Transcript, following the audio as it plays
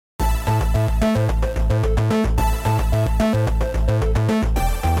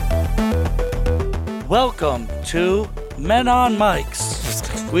Welcome to Men on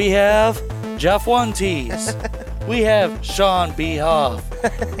Mics. We have Jeff One Tees. We have Sean B. Huff.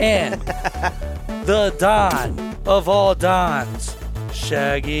 And the Don of all Dons,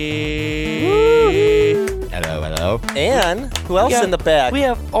 Shaggy. Woo. Hello. And who else in the back? We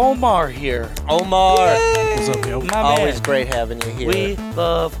have Omar here. Omar. What's up, yo? My Always man. great having you here. We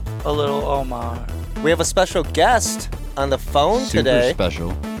love a little Omar. We have a special guest on the phone Super today.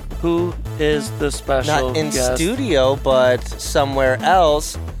 special. Who is the special Not in guest? studio, but somewhere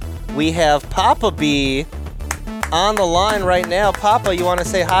else. We have Papa B on the line right now. Papa, you want to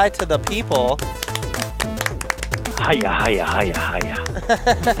say hi to the people? Hiya.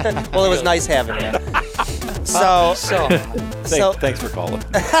 Well, it was nice having you. So Thanks for calling.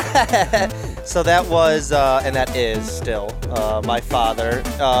 So that was, and that is still, my father.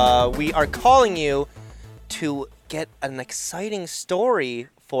 We are calling you to get an exciting story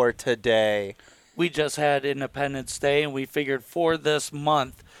for today. We just had Independence Day, and we figured for this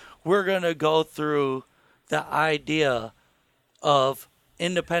month, we're going to go through the idea of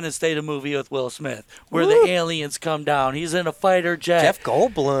Independence Day, the movie with Will Smith, where the aliens come down. He's in a fighter jet. Jeff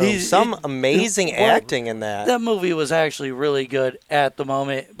Goldblum, amazing acting in that. That movie was actually really good at the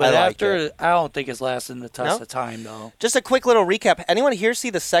moment, but I like I don't think it's lasting the test of time, though. Just a quick little recap. Anyone here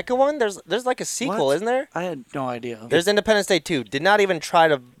see the second one? There's like a sequel, What? isn't there? I had no idea. There's Independence Day 2. Did not even try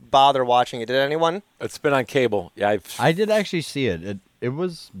to bother watching it. Did anyone? It's been on cable. Yeah, I did actually see it. It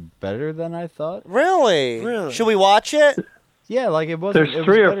was better than I thought. Really? Really? Should we watch it? Yeah, like it was. There's it was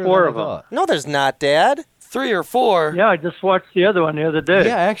 3 or better 4 than I of them. thought. No, there's not, Dad. 3 or 4. Yeah, I just watched the other one the other day.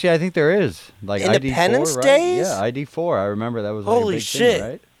 Yeah, actually, I think there is. Like Independence ID4, right? Days? Yeah, ID4. I remember that was like Holy a big shit. thing,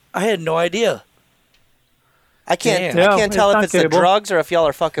 right? I had no idea. I can't. Damn. I Yeah, can't tell it's if on it's the cable. drugs or if y'all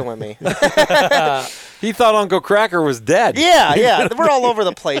are fucking with me. he thought Uncle Cracker was dead. yeah. We're all over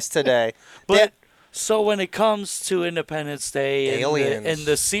the place today. But so when it comes to Independence Day Aliens. and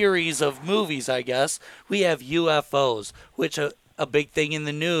the series of movies, I guess, we have UFOs, which a big thing in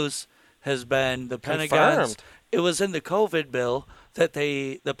the news has been the Pentagon. Confirmed. It was in the COVID bill that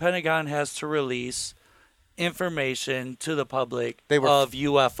the Pentagon has to release information to the public of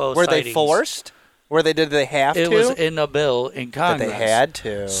UFO Were sightings. they forced? Did they have to? It was in a bill in But Congress. they had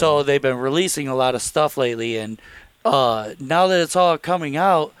to. So they've been releasing a lot of stuff lately, and now that it's all coming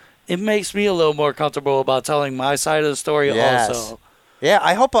out, it makes me a little more comfortable about telling my side of the story also. Yeah,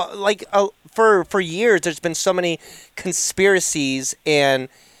 I hope, for years, there's been so many conspiracies and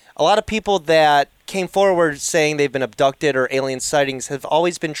a lot of people that came forward saying they've been abducted or alien sightings have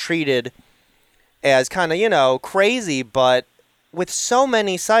always been treated as kind of, crazy, but with so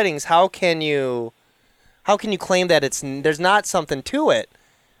many sightings, how can you claim that there's not something to it?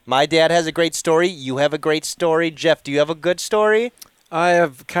 My dad has a great story. You have a great story. Jeff, do you have a good story? I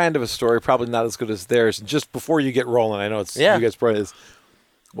have kind of a story, probably not as good as theirs. Just before you get rolling, I know you guys probably is.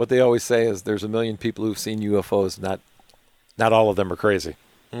 What they always say is there's 1 million people who've seen UFOs. Not all of them are crazy.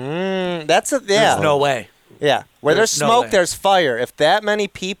 There's There's no way. Yeah. Where there's no smoke, way. there's fire. If that many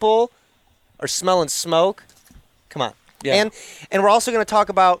people are smelling smoke, come on. Yeah. And we're also going to talk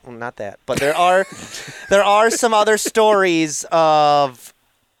about, well, not that, but there are some other stories of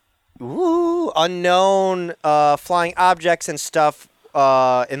unknown flying objects and stuff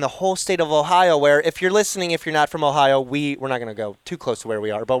in the whole state of Ohio, where if you're listening, if you're not from Ohio, we're not going to go too close to where we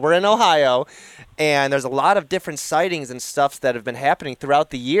are, but we're in Ohio, and there's a lot of different sightings and stuff that have been happening throughout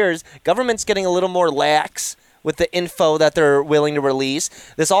the years. Government's getting a little more lax with the info that they're willing to release.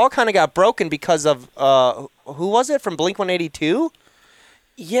 This all kind of got broken because of, who was it, from Blink-182?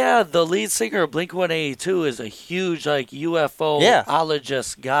 Yeah, the lead singer of Blink-182 is a huge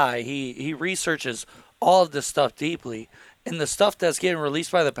UFO-ologist guy. He researches all of this stuff deeply. And the stuff that's getting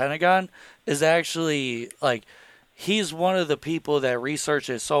released by the Pentagon is actually, he's one of the people that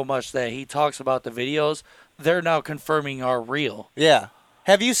researches so much that he talks about the videos they're now confirming are real. Yeah.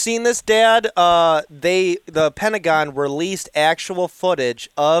 Have you seen this, Dad? The Pentagon released actual footage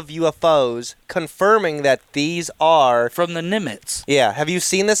of UFOs confirming that these are From the Nimitz. Yeah. Have you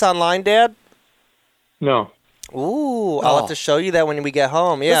seen this online, Dad? No. Ooh, I'll have to show you that when we get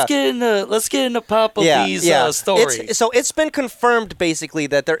home. Yeah. Let's get into Papa B's story. It's been confirmed basically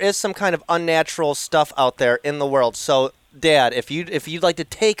that there is some kind of unnatural stuff out there in the world. So, Dad, if you'd like to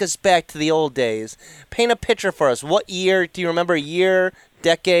take us back to the old days, paint a picture for us. What year? Do you remember a year,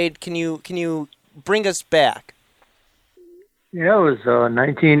 decade? Can you bring us back? Yeah, it was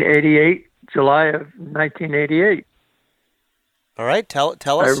 1988, July of 1988. All right, tell us.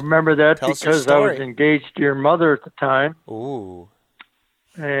 I remember that tell us your because I was story. engaged to your mother at the time, Ooh.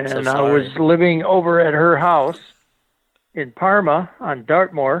 and So I sorry. was living over at her house in Parma on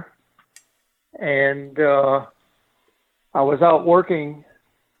Dartmoor. and I was out working,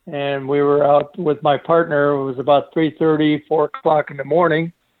 and we were out with my partner. It was about 3:30, 4 o'clock in the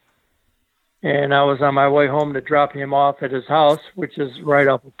morning, and I was on my way home to drop him off at his house, which is right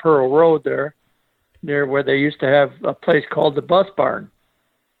off of Pearl Road there, near where they used to have a place called the Bus Barn.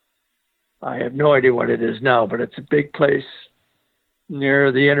 I have no idea what it is now, but it's a big place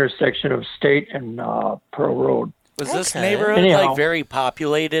near the intersection of State and Pearl Road. Was this neighborhood like very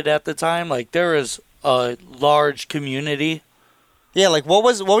populated at the time? Like there was a large community? Yeah, like what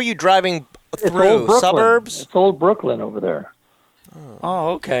were you driving through? Suburbs? It's old Brooklyn over there.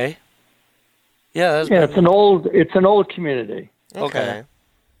 Oh, okay. Yeah, it's an old community. Okay.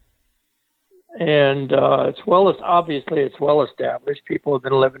 And obviously it's well established. People have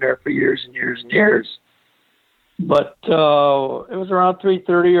been living there for years and years and years. But it was around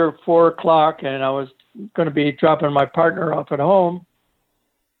 3:30 or 4 o'clock, and I was going to be dropping my partner off at home.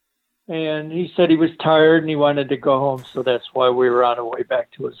 And he said he was tired and he wanted to go home, so that's why we were on our way back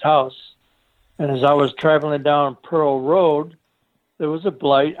to his house. And as I was traveling down Pearl Road, there was a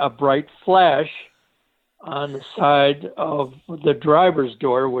bright flash on the side of the driver's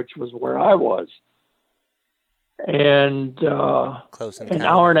door, which was where I was. And an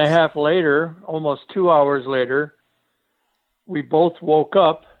hour and a half later, almost 2 hours later, we both woke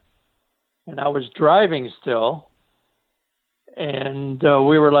up, and I was driving still, and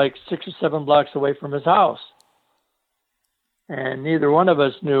we were like 6 or 7 blocks away from his house. And neither one of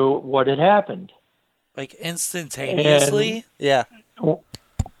us knew what had happened. Like instantaneously? Yeah.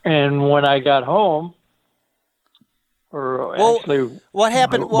 And when I got home, what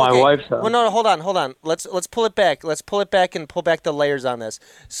happened? My wife's house. Well, no, hold on. Let's pull it back. Let's pull it back and pull back the layers on this.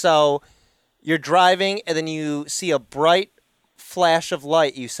 So, you're driving, and then you see a bright flash of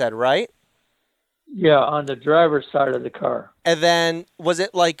light. You said, right? Yeah, on the driver's side of the car. And then was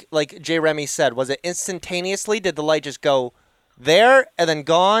it like Jay Remy said? Was it instantaneously? Did the light just go there and then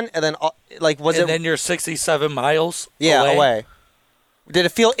gone, and then was it? And then you're 67 miles. Away. Did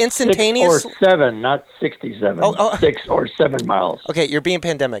it feel instantaneous? 6 or 7, not 67. 6 or 7 miles. Okay, you're being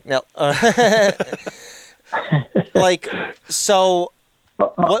pandemic now. So,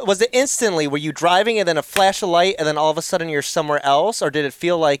 what was it instantly? Were you driving and then a flash of light and then all of a sudden you're somewhere else, or did it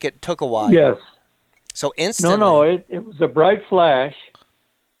feel like it took a while? Yes. So instantly. No, it was a bright flash,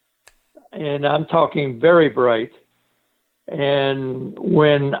 and I'm talking very bright. And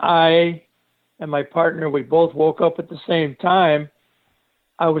when I and my partner, we both woke up at the same time,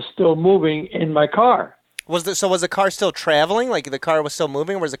 I was still moving in my car. Was the car still traveling? Like the car was still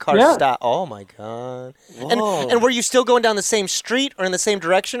moving, or was the car stopped? Oh my God! And were you still going down the same street or in the same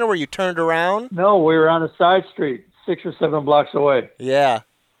direction, or were you turned around? No, we were on a side street, 6 or 7 blocks away. Yeah.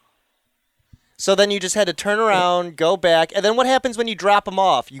 So then you just had to turn around, go back, and then what happens when you drop him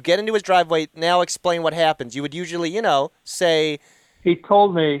off? You get into his driveway. Now explain what happens. You would usually, say. He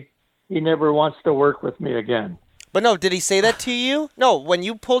told me he never wants to work with me again. But no, did he say that to you? No, when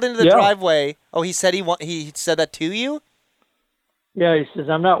you pulled into the driveway. Oh, he said he said that to you? Yeah, he says,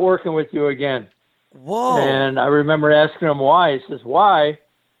 I'm not working with you again. Whoa. And I remember asking him why. He says, why?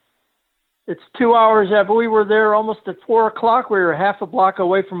 It's 2 hours after we were there almost at 4 o'clock. We were half a block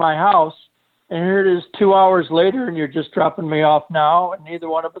away from my house. And here it is 2 hours later, and you're just dropping me off now, and neither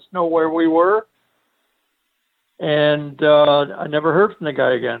one of us know where we were. And I never heard from the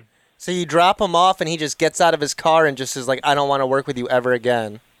guy again. So you drop him off, and he just gets out of his car and just is like, I don't want to work with you ever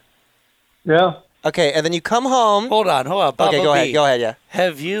again. Yeah. Okay, and then you come home. Hold on. Baba okay, go ahead, yeah.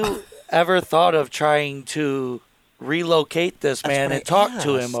 Have you ever thought of trying to relocate this man and talk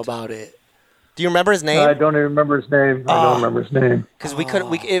to him about it? Do you remember his name? I don't even remember his name. I don't remember his name. Because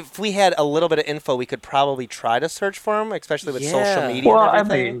if we had a little bit of info, we could probably try to search for him, especially with social media well, and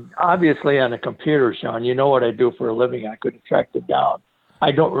everything. I mean, obviously on a computer, Sean, you know what I do for a living. I could have tracked it down.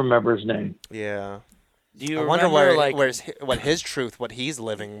 I don't remember his name. Yeah. Do you I wonder what he's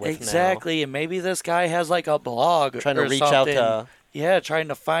living with exactly, now. And maybe this guy has like a blog trying to reach something. out to. Yeah, trying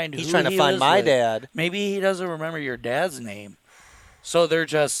to find. He's trying to find my dad. Maybe he doesn't remember your dad's name, so they're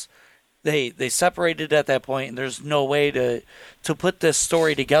just they separated at that point, and there's no way to put this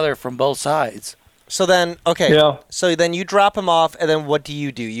story together from both sides. So then, okay. Yeah. So then you drop him off, and then what do?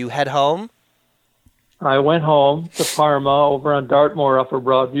 You head home? I went home to Parma over on Dartmoor Upper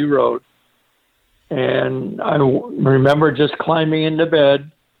Broadview Road. And I remember just climbing into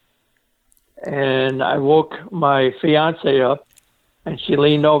bed. And I woke my fiance up. And she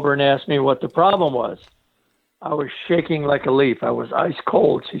leaned over and asked me what the problem was. I was shaking like a leaf. I was ice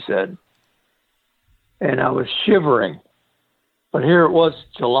cold, she said. And I was shivering. But here it was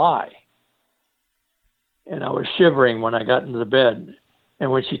July. And I was shivering when I got into the bed.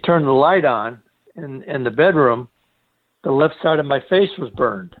 And when she turned the light on in the bedroom, the left side of my face was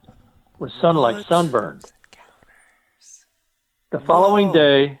burned with sunburn. The following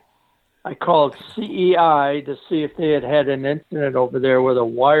day, I called CEI to see if they had an incident over there with a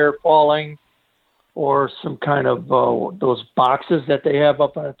wire falling or some kind of those boxes that they have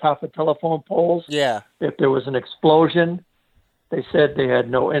up on the top of telephone poles. Yeah. If there was an explosion, they said they had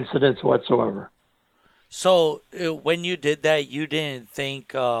no incidents whatsoever. So when you did that, you didn't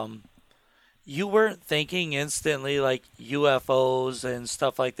think, you weren't thinking instantly like UFOs and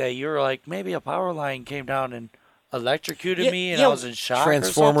stuff like that. You were like, maybe a power line came down and electrocuted me and I was in shock.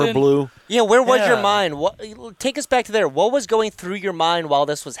 Transformer blue. Yeah, where was your mind? Take us back to there. What was going through your mind while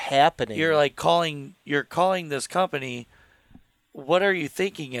this was happening? You're like calling this company. What are you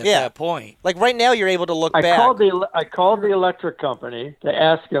thinking at that point? Like right now, you're able to look back. I called the electric company to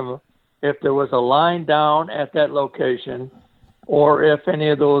ask them if there was a line down at that location, or if any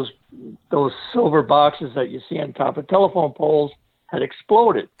of those silver boxes that you see on top of telephone poles had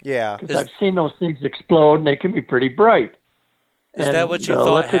exploded. Yeah. Because I've seen those things explode, and they can be pretty bright. Is that what you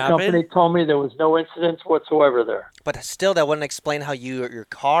thought happened? The electric company told me there was no incidents whatsoever there. But still, that wouldn't explain how your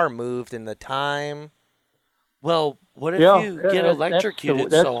car moved in the time. Well, what if you get electrocuted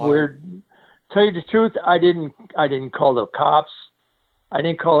that's so hard? Weird. Tell you the truth, I didn't call the cops. I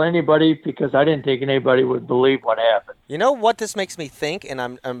didn't call anybody because I didn't think anybody would believe what happened. You know what this makes me think, and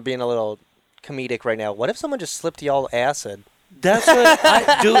I'm being a little comedic right now. What if someone just slipped y'all acid? That's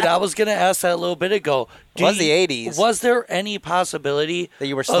what I was going to ask that a little bit ago. It was the 80s. Was there any possibility that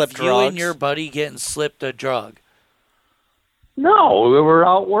you were slipped of drugs? You and your buddy getting slipped a drug? No, we were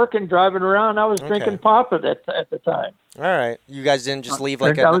out working, driving around. I was drinking pop at the time. All right. You guys didn't just leave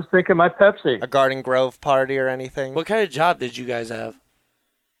I was drinking my Pepsi. A Garden Grove party or anything? What kind of job did you guys have?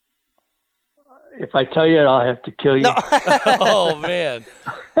 If I tell you, I'll have to kill you. No. Oh, man.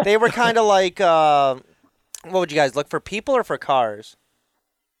 They were kind of like, what would you guys look for, people or for cars?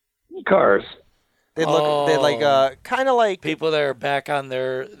 Cars. They'd look, kind of like people that are back on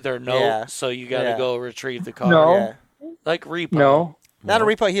their note, so you got to go retrieve the car. No. Yeah. Like repo. No. Not a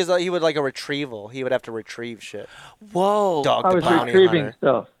repo. He would like a retrieval. He would have to retrieve shit. Whoa. Dog I the was bounty retrieving hunter.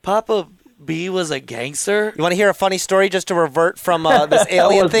 stuff. Papa B was a gangster? You want to hear a funny story just to revert from this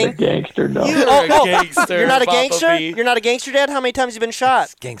alien thing? A gangster, no. You're a gangster. You're not a Papa gangster? B. You're not a gangster, Dad? How many times have you been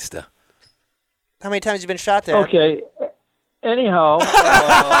shot? Gangsta. How many times have you been shot, Dad? Okay. Anyhow,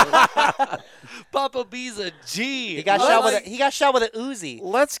 Papa B's a G. He got shot with a Uzi.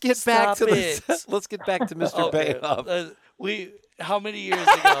 Let's get back to it. Let's get back to Mr. Bayhoff. How many years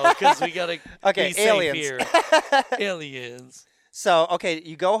ago? Because we gotta be aliens. safe here. Aliens. So, okay,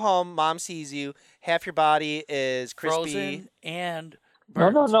 you go home, Mom sees you, half your body is crispy. Frozen and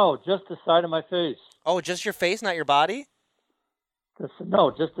burnt. no, just the side of my face. Oh, just your face, not your body? Just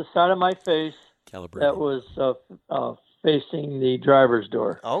the side of my face that was facing the driver's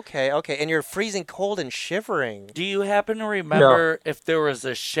door. Okay, and you're freezing cold and shivering. Do you happen to remember if there was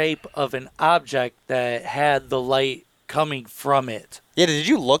a shape of an object that had the light coming from it? Yeah, did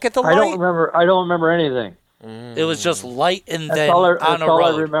you look at the light? I don't remember anything. It was just light and That's then all on a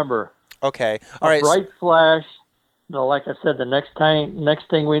road. I remember. Okay, all right. Bright flash. No, like I said, the next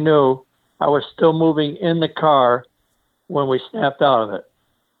thing we knew, I was still moving in the car when we snapped out of it.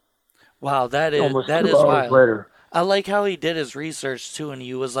 Wow, that is Almost 2 hours wild. later. I like how he did his research too, and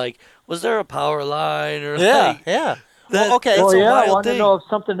he was like, "Was there a power line?" Or Yeah. Well, okay. Well, I wild wanted to know if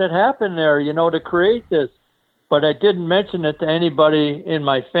something had happened there, to create this. But I didn't mention it to anybody in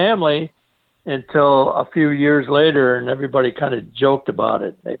my family until a few years later, and everybody kind of joked about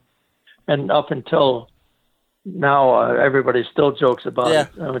it. And up until now, everybody still jokes about it.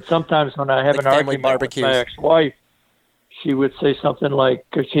 I mean, sometimes when I have an argument with my ex-wife, she would say something like,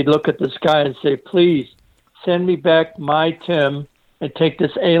 she'd look at the sky and say, "Please send me back my Tim and take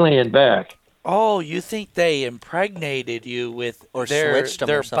this alien back." Oh, you think they impregnated you with their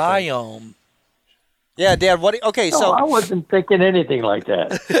biome? Yeah, Dad. So I wasn't thinking anything like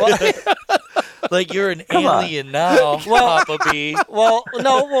that. Like you're an alien now, Papa B. Well,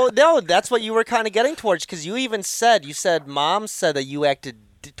 no. That's what you were kind of getting towards, because you said Mom said that you acted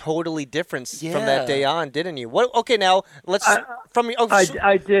totally different from that day on, didn't you? What? Okay, now let's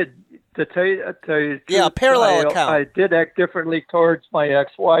I did. To tell you the truth, a parallel account. I did act differently towards my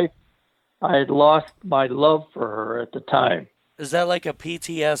ex-wife. I had lost my love for her at the time. Is that like a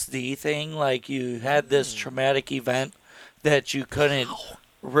PTSD thing? Like you had this traumatic event that you couldn't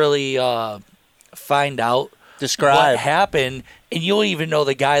really find out what happened, and you don't even know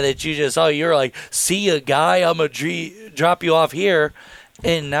the guy that you just saw. You're like, "See a guy, I'm gonna drop you off here,"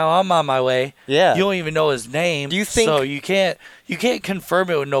 and now I'm on my way. Yeah. You don't even know his name. Do you think so? You can't confirm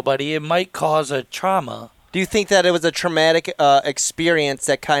it with nobody. It might cause a trauma. Do you think that it was a traumatic experience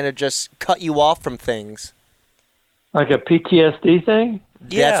that kind of just cut you off from things? Like a PTSD thing?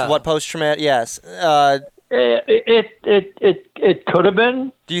 Yeah. That's what post-traumatic. Yes. It could have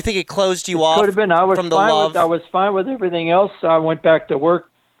been. Do you think it closed you off? Could have been. I was from the fine love? I was fine with everything else. I went back to work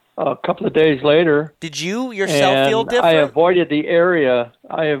a couple of days later. Did you yourself feel different? I avoided the area.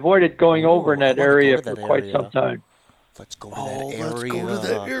 I avoided going over in that area for quite some time. Let's go to that area. Let's go to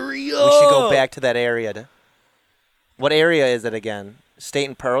that area. We should go back to that area. What area is it again? State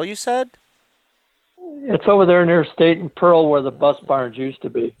and Pearl, you said? It's over there near State and Pearl where the bus barns used to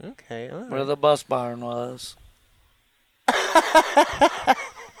be. Okay. All right. Where the bus barn was.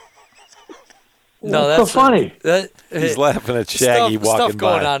 No, that's so funny. He's laughing at Shaggy walking stuff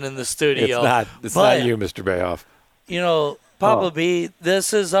going by. on in the studio. It's not you, Mr. Bayoff. You know, Papa B,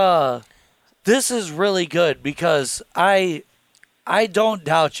 this is really good because I don't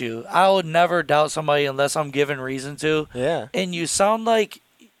doubt you. I would never doubt somebody unless I'm given reason to. Yeah. And you sound like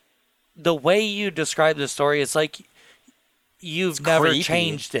the way you describe the story, it's like you've never creepy.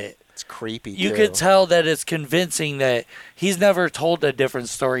 Changed it. It's creepy, You too. could tell that it's convincing that he's never told a different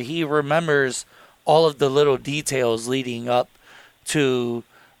story. He remembers all of the little details leading up to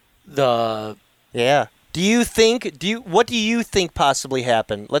the... Yeah. What do you think possibly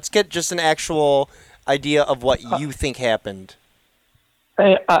happened? Let's get just an actual idea of what you think happened.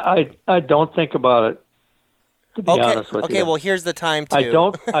 I don't think about it, to be honest with you. Okay, well, here's the time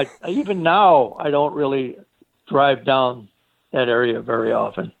to... Even now, I don't really drive down that area very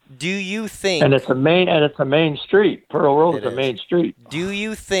often. Do you think... And it's a main street. Pearl Road is a main street. Do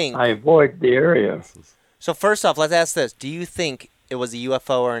you think... I avoid the area. So first off, let's ask this. Do you think it was a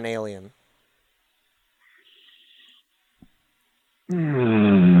UFO or an alien?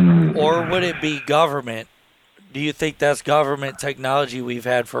 Or would it be government? Do you think that's government technology we've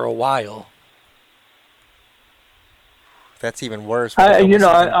had for a while? That's even worse. I couldn't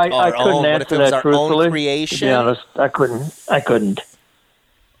answer that truthfully. Creation? To be honest, I couldn't.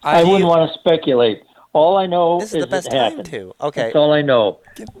 I wouldn't want to speculate. All I know is the best it time happened. to. Okay. That's all I know.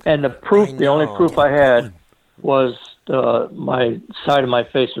 And the only proof I had was my side of my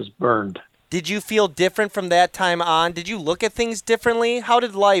face was burned. Did you feel different from that time on? Did you look at things differently? How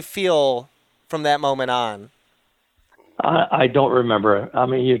did life feel from that moment on? I don't remember. I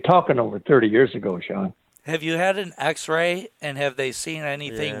mean, you're talking over 30 years ago, Sean. Have you had an X-ray, and have they seen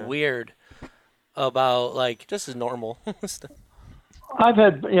anything weird about, like... This is normal. I've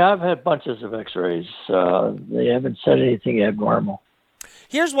had bunches of X-rays. They haven't said anything abnormal.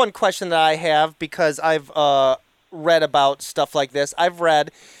 Here's one question that I have, because I've read about stuff like this. I've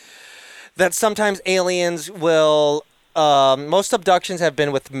read that sometimes aliens will... most abductions have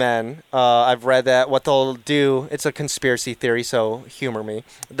been with men. I've read that what they'll do, it's a conspiracy theory, so humor me.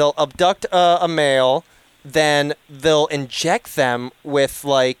 They'll abduct a male, then they'll inject them with,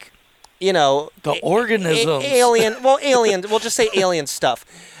 like, you know... The organisms. Aliens. We'll just say alien stuff.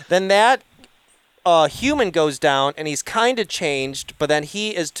 Then that human goes down, and he's kind of changed, but then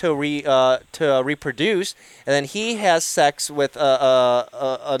he is to reproduce, and then he has sex with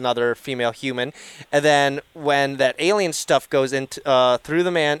another female human, and then when that alien stuff goes into through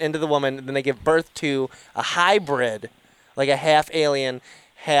the man into the woman, then they give birth to a hybrid, like a half alien,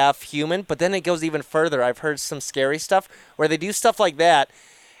 half human. But then it goes even further. I've heard some scary stuff where they do stuff like that,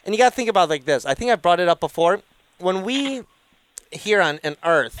 and you got to think about it like this. I think I brought it up before. When we here on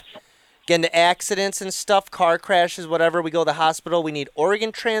Earth get into accidents and stuff, car crashes, whatever, we go to the hospital, we need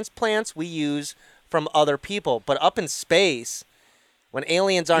organ transplants we use from other people. But up in space, when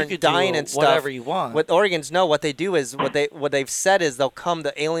aliens aren't dying and stuff, whatever you want. What organs know, what they do is what they've said is the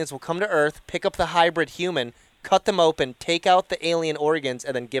aliens will come to Earth, pick up the hybrid human, cut them open, take out the alien organs,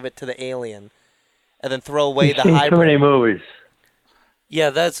 and then give it to the alien, and then throw away the hybrid. Too many movies. Yeah,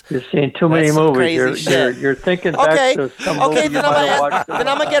 you're seeing too many movies. You're thinking back to some movie then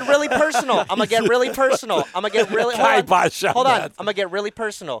I'm gonna get really personal. Hold on. I'm gonna get really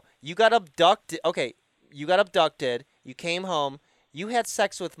personal. You got abducted. Okay, you got abducted. You came home. You had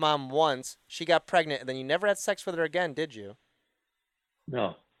sex with mom once. She got pregnant, and then you never had sex with her again, did you?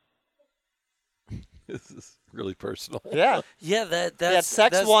 No. This is really personal. Yeah. Yeah, that's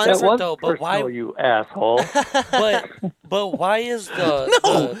sex once. That was though, personal, but why, you asshole. but why is no,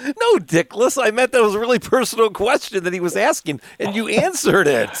 Dickless. I meant that was a really personal question that he was asking, and you answered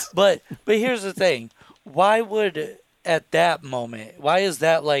it. But here's the thing. Why would, at that moment, why is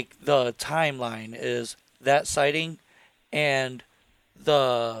that like the timeline is that sighting and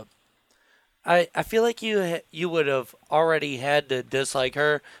the I feel like you would have already had to dislike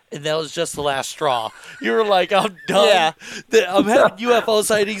her, and that was just the last straw. You were like, I'm done. Yeah. I'm having UFO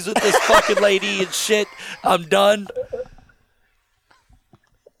sightings with this fucking lady and shit. I'm done.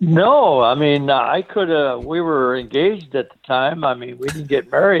 No, I mean, we were engaged at the time. I mean, we didn't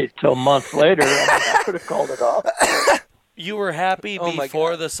get married till months later. I could have called it off. You were happy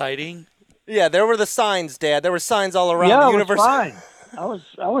before the sighting? Yeah, there were the signs, Dad. There were signs all around the universe. Yeah, it was fine.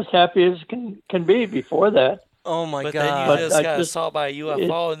 I was happy as can be before that. Oh my God! God! But then you got saw by a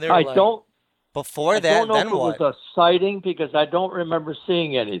UFO, and they were Before that, I don't know then if what? it was a sighting because I don't remember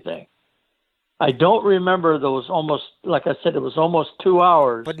seeing anything. I don't remember those almost, like I said, it was almost 2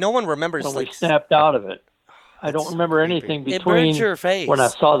 hours. But no one remembers. When we snapped out of it. I don't remember anything between your face. when I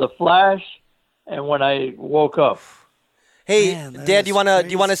saw the flash and when I woke up. Hey, Dad, do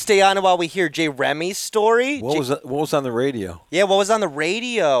you wanna stay on while we hear Jay Remy's story? What was on the radio? Yeah, what was on the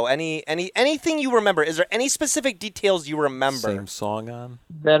radio? Anything you remember? Is there any specific details you remember? Same song on?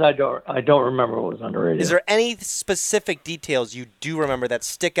 That I don't remember what was on the radio. Is there any specific details you do remember that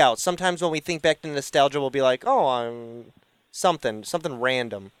stick out? Sometimes when we think back to nostalgia, we'll be like, "Oh, I'm something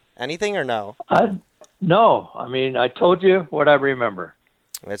random." Anything or no? No. I mean, I told you what I remember.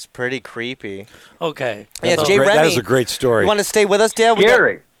 That's pretty creepy. Okay. Yeah, Jay Remy. That is a great story. You want to stay with us, Dad?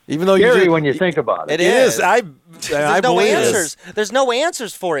 Scary. Even though scary when you think about it. It is. There's no answers. There's no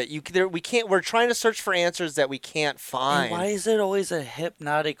answers for it. We can't. We're trying to search for answers that we can't find. And why is it always a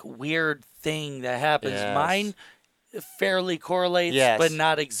hypnotic, weird thing that happens? Yes. Mine fairly correlates, but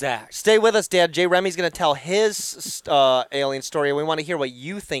not exact. Stay with us, Dad. Jay Remy's going to tell his alien story, and we want to hear what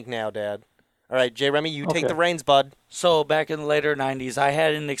you think now, Dad. All right, Jay Remy, you take the reins, bud. So back in the later 90s, I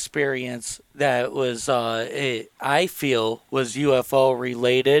had an experience that was, I feel, was UFO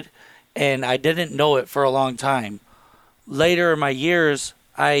related, and I didn't know it for a long time. Later in my years,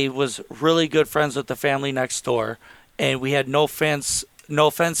 I was really good friends with the family next door, and we had no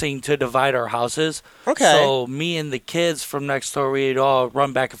fencing to divide our houses. Okay. So me and the kids from next door, we'd all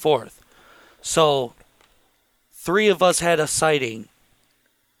run back and forth. So 3 of us had a sighting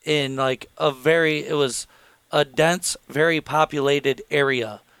in like it was a dense, very populated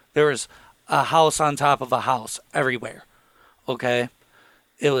area. There was a house on top of a house everywhere. Okay.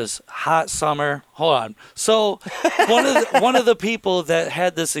 It was hot summer. Hold on. So one of the people that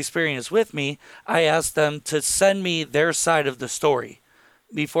had this experience with me, I asked them to send me their side of the story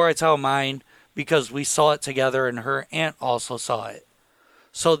before I tell mine, because we saw it together and her aunt also saw it.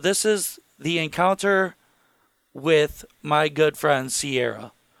 So this is the encounter with my good friend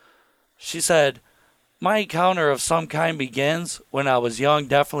Sierra. She said, my encounter of some kind begins when I was young,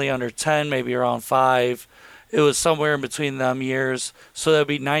 definitely under 10, maybe around 5. It was somewhere in between them years. So that would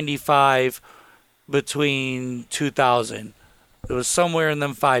be 95 between 2000. It was somewhere in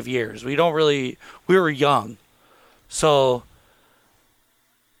them 5 years. We were young. So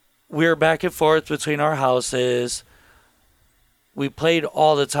we were back and forth between our houses. We played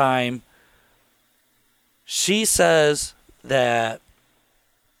all the time. She says that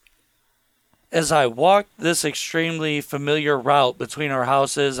as I walked this extremely familiar route between our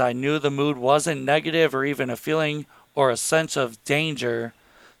houses, I knew the mood wasn't negative or even a feeling or a sense of danger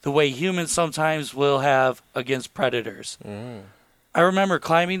the way humans sometimes will have against predators. I remember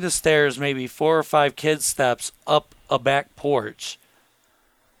climbing the stairs, maybe 4 or 5 kids' steps up a back porch.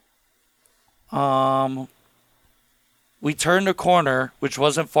 We turned a corner, which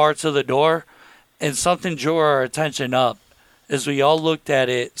wasn't far to the door, and something drew our attention up as we all looked at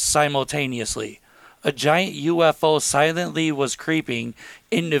it simultaneously. A giant UFO silently was creeping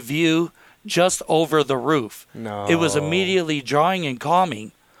into view just over the roof. No. It was immediately drawing and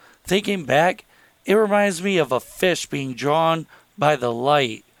calming. Thinking back, it reminds me of a fish being drawn by the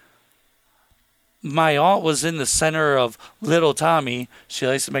light. My aunt was in the center of little Tommy. She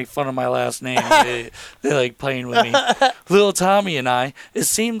likes to make fun of my last name. They like playing with me. Little Tommy and I, it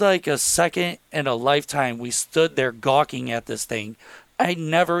seemed like a second and a lifetime we stood there gawking at this thing. I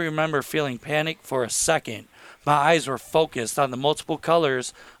never remember feeling panic for a second. My eyes were focused on the multiple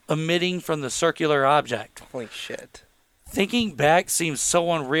colors emitting from the circular object. Holy shit. Thinking back seems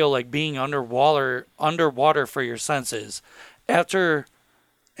so unreal, like being underwater for your senses. After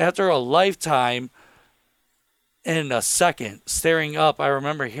a lifetime and a second staring up, I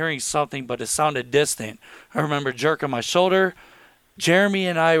remember hearing something, but it sounded distant. I remember jerking my shoulder. Jeremy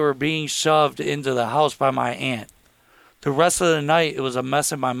and I were being shoved into the house by my aunt. The rest of the night, it was a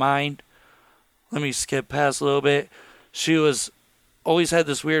mess in my mind. Let me skip past a little bit. She always had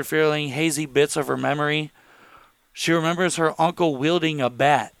this weird feeling, hazy bits of her memory. She remembers her uncle wielding a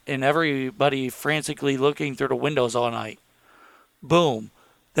bat and everybody frantically looking through the windows all night. Boom.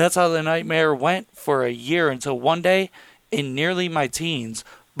 That's how the nightmare went for a year until one day, in nearly my teens,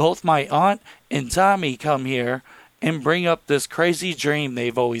 both my aunt and Tommy come here and bring up this crazy dream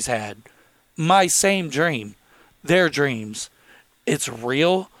they've always had. My same dream. Their dreams. It's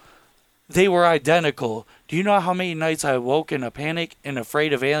real. They were identical. Do you know how many nights I woke in a panic and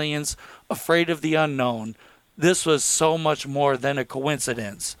afraid of aliens, afraid of the unknown? This was so much more than a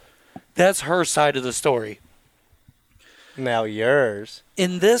coincidence. That's her side of the story. Now yours.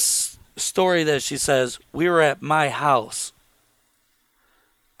 In this story that she says, we were at my house.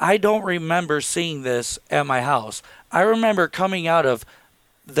 I don't remember seeing this at my house. I remember coming out of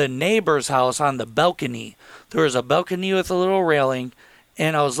the neighbor's house on the balcony. There was a balcony with a little railing,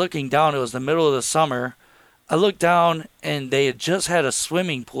 and I was looking down. It was the middle of the summer. I looked down, and they had just had a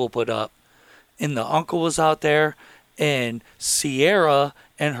swimming pool put up. And the uncle was out there, and Sierra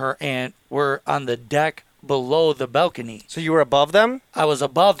and her aunt were on the deck below the balcony. So you were above them? I was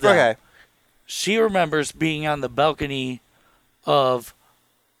above them. Okay. She remembers being on the balcony of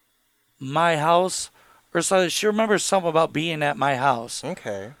my house, or so she remembers something about being at my house.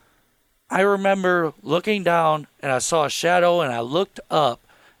 Okay. I remember looking down, and I saw a shadow, and I looked up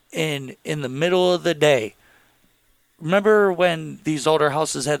in the middle of the day. Remember when these older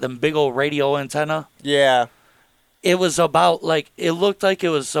houses had them big old radio antenna? Yeah. It was about, it looked like it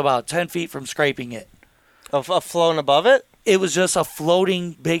was about 10 feet from scraping it. Flown above it? It was just a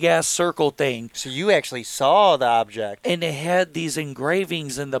floating big-ass circle thing. So you actually saw the object. And it had these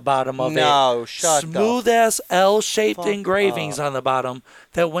engravings in the bottom of it. No, shut up. Smooth-ass L-shaped engravings on the bottom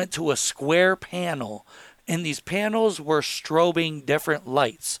that went to a square panel. And these panels were strobing different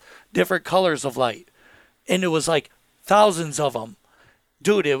lights, different colors of light. And it was like thousands of them.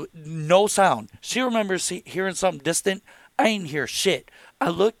 Dude, no sound. She remembers hearing something distant. I didn't hear shit. I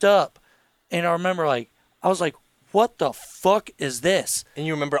looked up, and I remember, I was like, what the fuck is this? And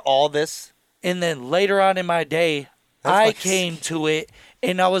you remember all this? And then later on in my day, I came to it,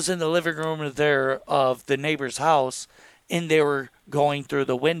 and I was in the living room of the neighbor's house, and they were going through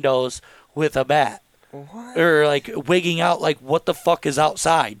the windows with a bat. What? Or, wigging out, what the fuck is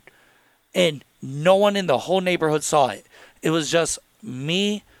outside? And no one in the whole neighborhood saw it. It was just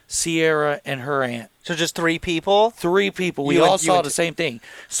me, Sierra, and her aunt. So just 3 people? 3 people. We all saw the same thing.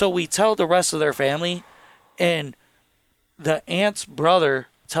 So we tell the rest of their family, and the aunt's brother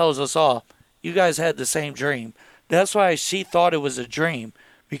tells us all, you guys had the same dream. That's why she thought it was a dream,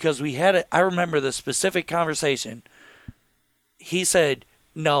 because we had it. I remember the specific conversation. He said,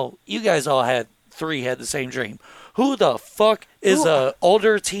 no, you guys all had the same dream. Who the fuck is a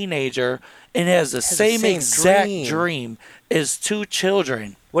older teenager and has the same exact dream as 2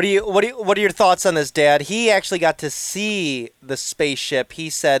 children? What are your thoughts on this, Dad? He actually got to see the spaceship. He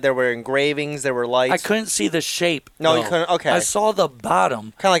said there were engravings, there were lights. I couldn't see the shape. No, you couldn't. Okay. I saw the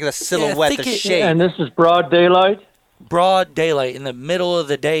bottom. Kind of like the silhouette, the shape. And this is broad daylight? Broad daylight in the middle of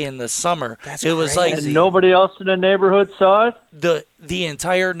the day in the summer. That's it was crazy. And nobody else in the neighborhood saw it? The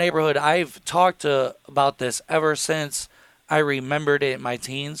entire neighborhood. I've talked about this ever since I remembered it in my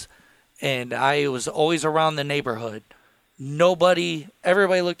teens, and I was always around the neighborhood.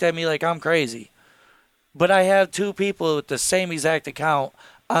 Everybody looked at me like I'm crazy. But I have 2 people with the same exact account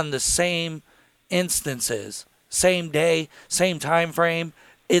on the same instances. Same day, same time frame.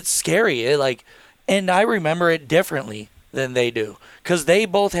 It's scary. And I remember it differently than they do. Because they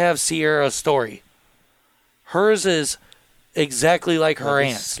both have Sierra's story. Hers is exactly like her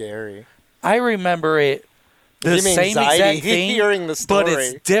aunt's. Scary. I remember it the same exact thing, hearing the story. but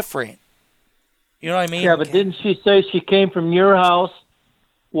it's different. You know what I mean? Yeah, but didn't she say she came from your house,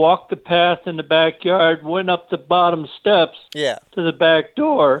 walked the path in the backyard, went up the bottom steps to the back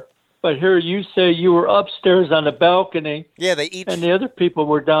door? But here you say you were upstairs on the balcony. Yeah, they each... And the other people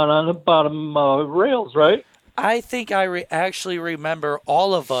were down on the bottom rails, right? I think I actually remember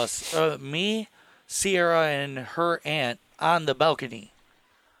all of us, me, Sierra, and her aunt on the balcony.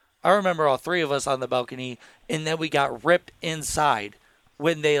 I remember all 3 of us on the balcony, and then we got ripped inside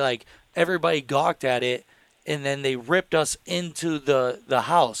when they, everybody gawked at it, and then they ripped us into the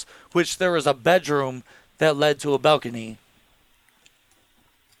house, which there was a bedroom that led to a balcony.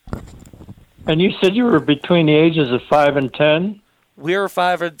 And you said you were between the ages of 5 and 10? We were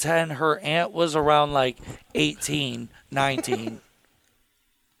 5 and 10. Her aunt was around 18, 19.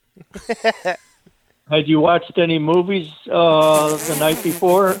 Had you watched any movies the night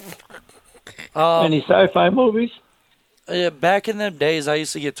before? Any sci-fi movies? Back in them days, I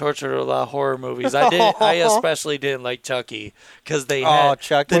used to get tortured with a lot of horror movies. I especially didn't like Chucky because they had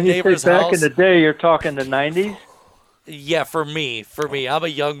Chucky. When you say back in the day, you're talking the 90s? Yeah, for me, I'm a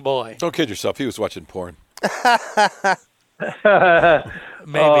young boy. Don't kid yourself. He was watching porn.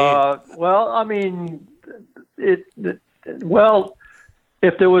 Maybe. Well, I mean, well,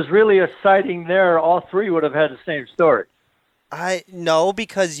 if there was really a sighting there, all three would have had the same story. No,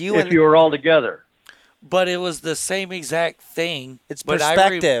 because if you were all together. But it was the same exact thing. It's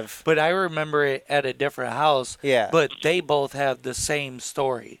perspective. But I remember it at a different house. Yeah. But they both have the same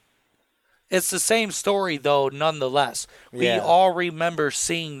story. It's the same story, though, nonetheless. We all remember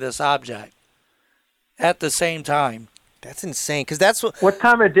seeing this object at the same time. That's insane, because that's what... What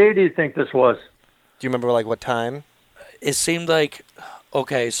time of day do you think this was? Do you remember, like, what time? It seemed like...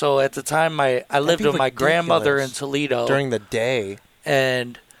 Okay, so at the time, I lived with my grandmother in Toledo. During the day.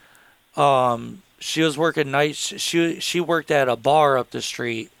 And she was working nights. She worked at a bar up the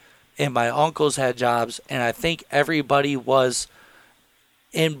street, and my uncles had jobs, and I think everybody was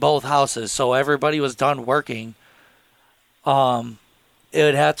in both houses, so everybody was done working. It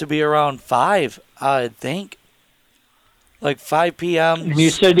would have to be around 5, I think. Like 5 p.m. And you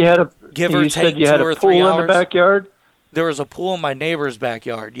said you had a give or take 2 or 3 pool hours. In the backyard? There was a pool in my neighbor's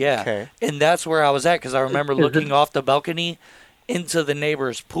backyard, yeah. Okay. And that's where I was at, because I remember looking off the balcony into the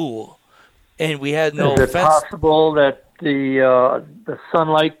neighbor's pool. And we had no fence. Is it possible that the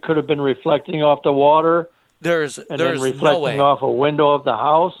sunlight could have been reflecting off the water? There's reflecting no way. Off a window of the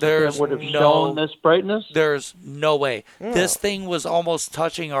house that would have shown this brightness? There's no way. Yeah. This thing was almost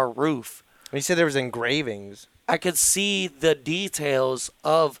touching our roof. You said there was engravings. I could see the details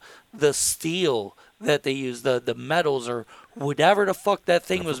of the steel that they used, the metals or whatever the fuck that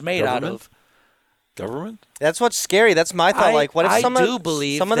thing was made out of. Government? That's what's scary. That's my thought. I do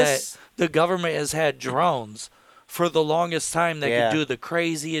believe that the government has had drones for the longest time that can do the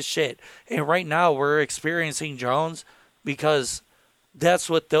craziest shit. And right now we're experiencing drones because that's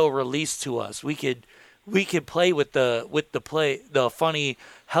what they'll release to us. We could play with the funny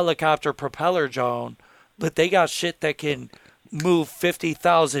helicopter propeller drone, but they got shit that can move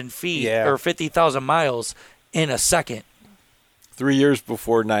 50,000 feet or 50,000 miles in a second. 3 years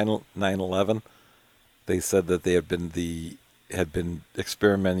before 9/11, they said that they had been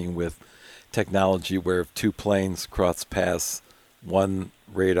experimenting with technology where if 2 planes crossed paths, one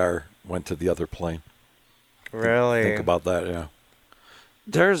radar went to the other plane. Really? Think about that, yeah.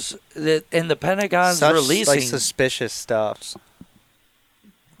 There's and the Pentagon's releasing like suspicious stuff.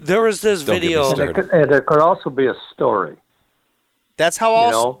 There was this video, and it could also be a story. That's how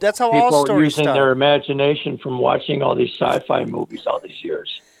all people stories using start. Their imagination from watching all these sci-fi movies all these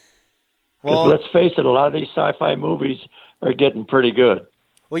years. Well, let's face it, a lot of these sci-fi movies are getting pretty good.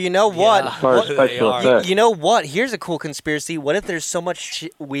 Well, you know what? As far as special effects. You know what? Here's a cool conspiracy. What if there's so much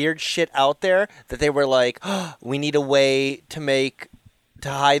weird shit out there that they were like, oh, we need a way to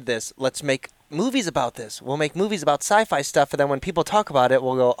hide this. Let's make movies about this. We'll make movies about sci-fi stuff, and then when people talk about it,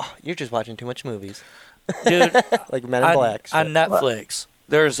 we'll go, oh, you're just watching too much movies. Dude, like Men in Black. On Netflix,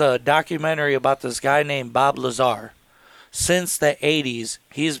 there's a documentary about this guy named Bob Lazar. Since the 80s,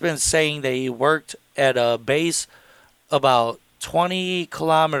 he's been saying that he worked at a base about 20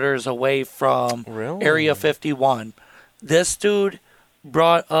 kilometers away from Area 51. This dude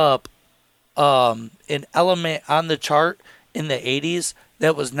brought up an element on the chart in the 80s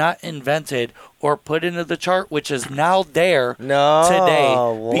that was not invented or put into the chart, which is now there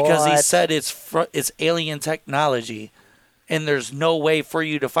today because he said it's alien technology, and there's no way for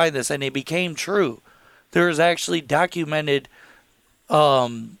you to find this, and it became true. There's actually documented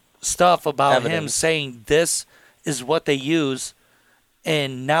stuff about him saying this is what they use,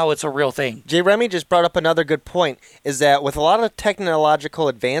 and now it's a real thing. Jay Remy just brought up another good point, is that with a lot of technological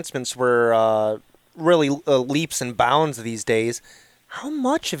advancements, we're really leaps and bounds these days. How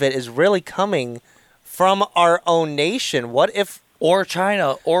much of it is really coming from our own nation? What if... Or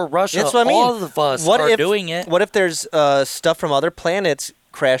China, or Russia, that's what I mean. All of us are doing it. What if there's stuff from other planets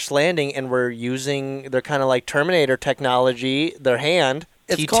crash landing and we're using their kind of like Terminator technology, their hand...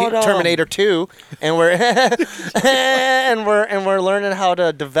 It's called Terminator 2, and we're and we're learning how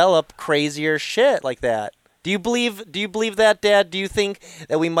to develop crazier shit like that. Do you believe that, Dad? Do you think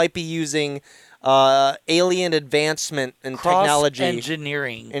that we might be using alien advancement and technology,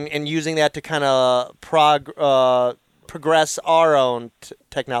 engineering, and using that to kind of progress our own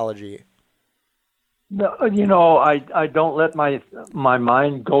technology? No, I don't let my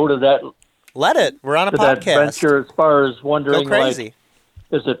mind go to that. Let it. We're on a podcast. That venture as far as wondering, go crazy. Like,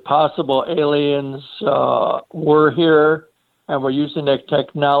 is it possible aliens were here and were using their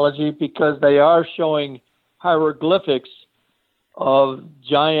technology, because they are showing hieroglyphics of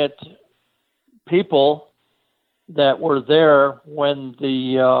giant people that were there when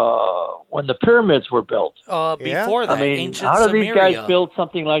the pyramids were built. Before that, I mean, ancient how do these Samaria. guys build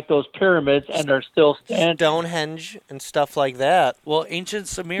something like those pyramids and they're still standing? Stonehenge and stuff like that. Well, ancient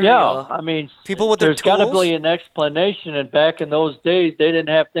Samaria. Yeah, I mean, People with their there's got to tools? be an explanation. And back in those days, they didn't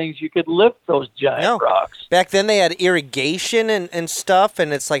have things you could lift those giant rocks. Back then they had irrigation and stuff,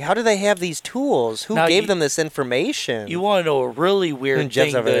 and it's like, how do they have these tools? Who Now, gave them this information? You want to know a really weird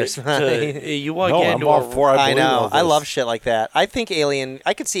Jeff's thing? over there You want to No, get I'm into all a for. I believe know. all I this. love shit like that. I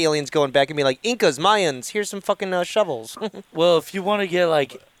could see aliens going back and be like, Incas, Mayans, here's some fucking shovels. Well, if you want to get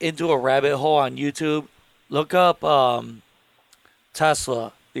like into a rabbit hole on YouTube, look up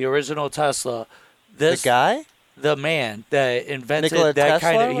Tesla, the original Tesla. The guy? The man that invented Nikola that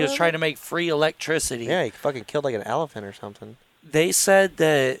Tesla kind or of. He was whatever? trying to make free electricity. Yeah, he fucking killed like an elephant or something. They said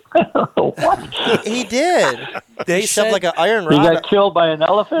that What? He did. they He shoved said like an iron He rod. got killed by an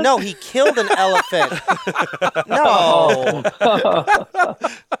elephant? No, he killed an elephant. No.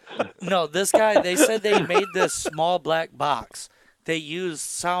 no. This guy. They said they made this small black box. They used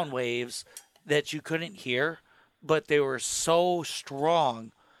sound waves that you couldn't hear, but they were so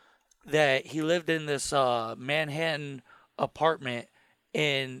strong that he lived in this Manhattan apartment,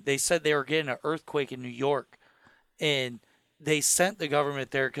 and they said they were getting an earthquake in New York, and they sent the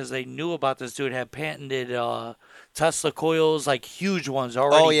government there because they knew about this dude had patented Tesla coils, like huge ones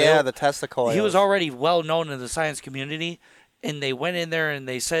already. Oh, yeah, built. the Tesla coils. He was already well known in the science community, and they went in there and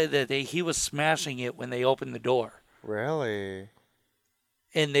they said that he was smashing it when they opened the door. Really?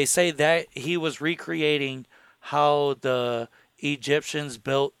 And they say that he was recreating how the Egyptians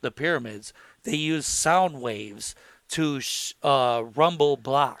built the pyramids. They used sound waves to rumble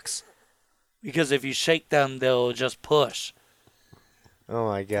blocks, because if you shake them, they'll just push. Oh,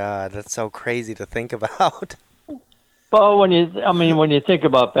 my God. That's so crazy to think about. Well, when you think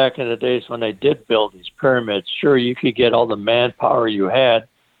about back in the days when they did build these pyramids, sure, you could get all the manpower you had.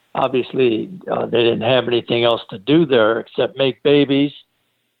 Obviously, they didn't have anything else to do there except make babies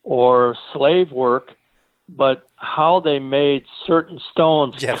or slave work. But how they made certain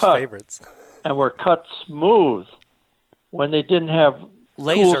stones Jeff's cut favorites. and were cut smooth when they didn't have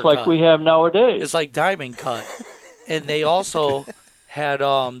Laser tools like cut. we have nowadays. It's like diamond cut. And they also had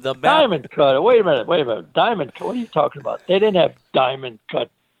the map. Diamond cut. Wait a minute. Diamond cut. What are you talking about? They didn't have diamond cut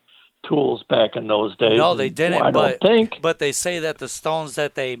tools back in those days. No, they didn't. I don't think. But they say that the stones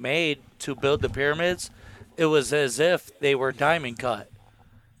that they made to build the pyramids, it was as if they were diamond cut.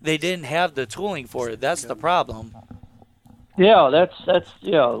 They didn't have the tooling for it. That's the problem. Yeah, that's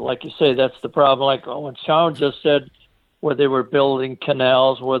like you say, that's the problem. Like when Sean just said, where they were building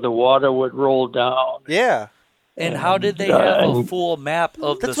canals where the water would roll down. Yeah. And how did they have a full map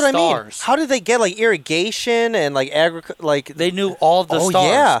of That's the what stars? I mean. How did they get like irrigation and like They knew all the Oh, stars.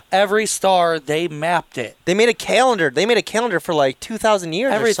 yeah. Every star, they mapped it. They made a calendar. They made a calendar for like 2,000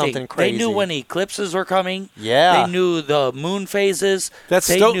 years or Everything. something crazy. They knew when eclipses were coming. Yeah. They knew the moon phases. That's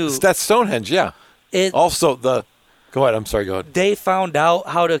Stonehenge. Yeah. Also Go ahead. I'm sorry. Go ahead. They found out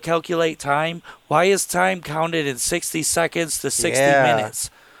how to calculate time. Why is time counted in 60 seconds to 60 minutes?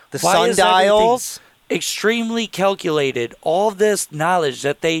 The Why is sundials. Extremely calculated. All this knowledge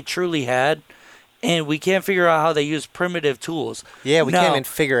that they truly had, and we can't figure out how they use primitive tools. Yeah, we Now, can't even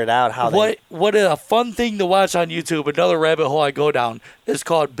figure it out how What a fun thing to watch on YouTube. Another rabbit hole I go down is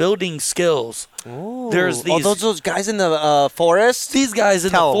called building skills. Ooh. There's these those guys in the forest. These guys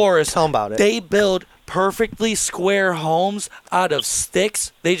in the forest. Tell them about it. They build perfectly square homes out of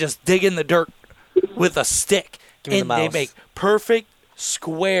sticks. They just dig in the dirt with a stick, Give me and the they mouse. make perfect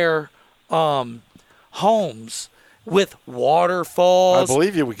square homes with waterfalls. I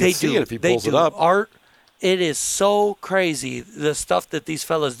believe you. We can They see do- it if he they pulls it do up. Art. It is so crazy the stuff that these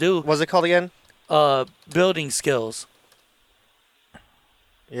fellas do. What's it called again? Building skills.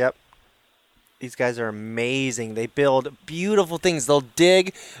 Yep. These guys are amazing. They build beautiful things. They'll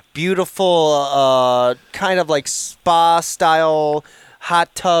dig beautiful, kind of like spa-style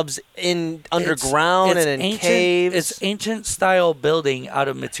hot tubs underground It's and in ancient, caves. It's ancient style building out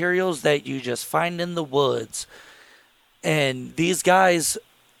of materials that you just find in the woods. And these guys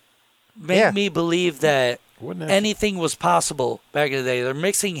make me believe that anything was possible back in the day. They're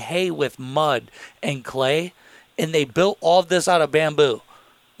mixing hay with mud and clay, and they built all of this out of bamboo.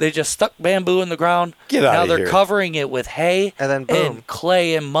 They just stuck bamboo in the ground. Get out now of they're here. covering it with hay And then boom. and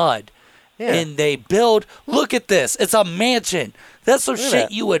clay and mud. Yeah. And they build, look at this. It's a mansion. That's some Look at shit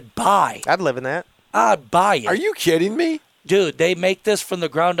that. you would buy. I'd live in that. I'd buy it. Are you kidding me? Dude, they make this from the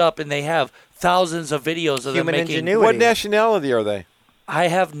ground up, and they have thousands of videos of them Human making. ingenuity. What nationality are they? I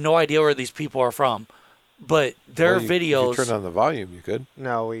have no idea where these people are from, but their Well, If videos. you turn on the volume, you could.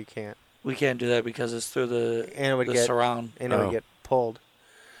 No, we can't. We can't do that because it's through the surround. And it would get pulled.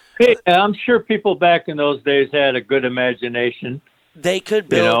 Hey, I'm sure people back in those days had a good imagination. They could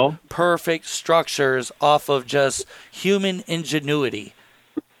build perfect structures off of just human ingenuity.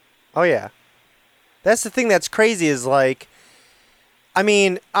 Oh, yeah. That's the thing that's crazy is like, I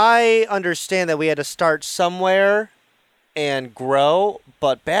mean, I understand that we had to start somewhere and grow,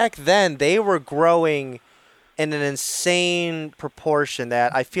 but back then they were growing in an insane proportion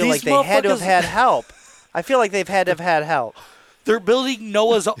that I feel like they had to have had help. I feel like they've had to have had help. They're building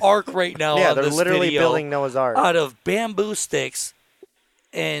Noah's Ark right now. Yeah, on they're this literally video building Noah's Ark out of bamboo sticks,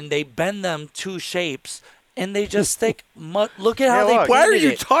 and they bend them two shapes, and they just stick mud. Look at how they. Why are painted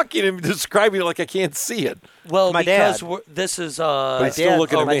you it. talking and describing it like I can't see it? Well, My because dad. this is My still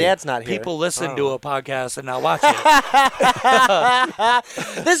looking at my me. dad's not here. people listen to a podcast and not watch it.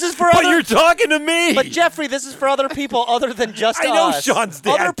 This is for But other. you're talking to me. But Jeffrey, this is for other people other than just I know us. Sean's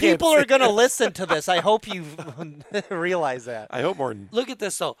dad Other can't people are see going to it. listen to this. I hope you realize that. I hope more. Look at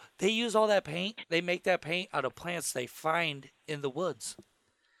this though. They use all that paint. They make that paint out of plants they find in the woods.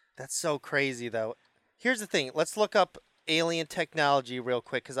 That's so crazy, though. Here's the thing. Let's look up alien technology real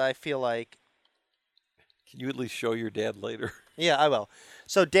quick because I feel like. Can you at least show your dad later? Yeah, I will.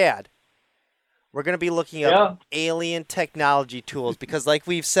 So, Dad, we're going to be looking up alien technology tools because, like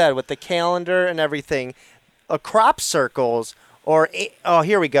we've said, with the calendar and everything, crop circles or,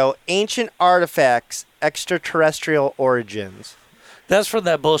 here we go, ancient artifacts, extraterrestrial origins. That's from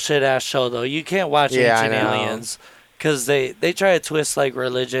that bullshit ass show though. You can't watch Ancient Aliens because they try to twist like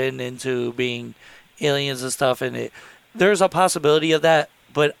religion into being aliens and stuff, and there's a possibility of that,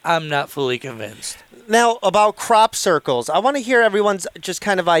 but I'm not fully convinced. Now, about crop circles, I want to hear everyone's just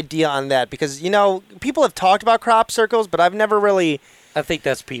kind of idea on that because, people have talked about crop circles, but I've never really... I think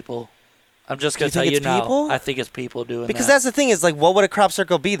that's people. I'm just going to tell think you it's now. people? I think it's people doing Because that. that's the thing is, like, what would a crop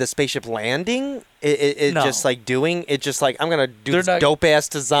circle be? The spaceship landing? It No. just, like, doing... It's just, like, I'm going to do They're this not- dope-ass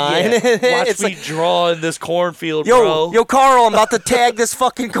design. Yeah. Watch It's me like, draw in this cornfield, bro. yo, Carl, I'm about to tag this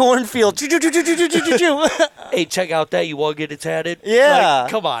fucking cornfield. Hey, check out that. You want to get it tatted? Yeah.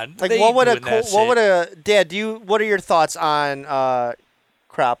 Like, come on. Like, They what ain't would doing that shit. Dad, what are your thoughts on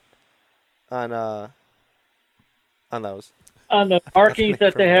crop, on those? On the markings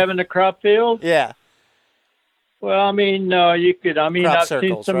that they have in the crop field? Yeah. Well, I mean, you could. I mean, Crop I've seen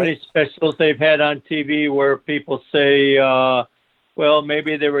circles, some right? of these specials they've had on TV where people say, well,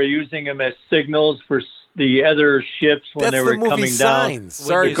 maybe they were using them as signals for the other ships when That's they were the movie coming Signs. down.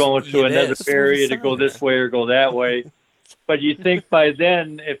 Sorry, They're going to it another is. area to go this way or go that way. But you think by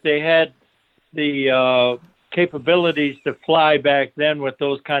then, if they had the capabilities to fly back then with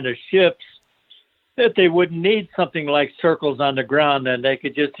those kind of ships, that they wouldn't need something like circles on the ground, and they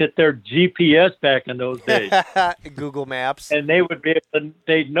could just hit their GPS back in those days. Google Maps. And they would be able to,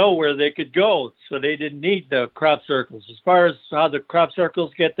 they'd know where they could go, so they didn't need the crop circles. As far as how the crop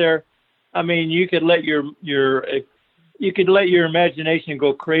circles get there, I mean, you could let your imagination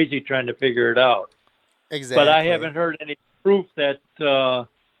go crazy trying to figure it out. Exactly. But I haven't heard any proof that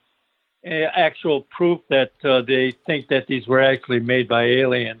actual proof that they think that these were actually made by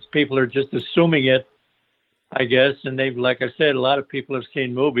aliens. People are just assuming it, I guess, and they've, like I said, a lot of people have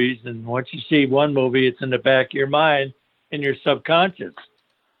seen movies, and once you see one movie, it's in the back of your mind, in your subconscious.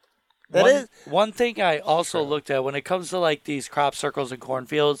 One thing I also looked at when it comes to like these crop circles and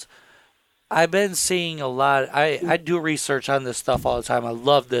cornfields, I've been seeing a lot. I do research on this stuff all the time. I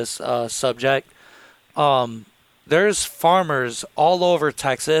love this subject. There's farmers all over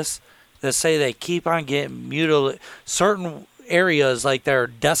Texas that say they keep on getting mutilated. Certain areas, like they're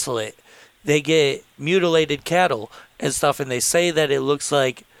desolate, they get mutilated cattle and stuff, and they say that it looks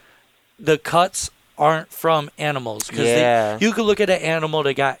like the cuts aren't from animals. Yeah. You could look at an animal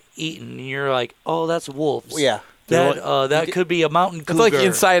that got eaten, and you're like, oh, that's wolves. Yeah. That could be a mountain cougar. It's like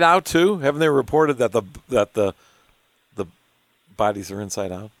Inside Out too. Haven't they reported that the bodies are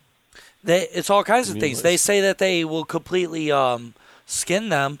inside out? It's all kinds of things. They say that they will completely skin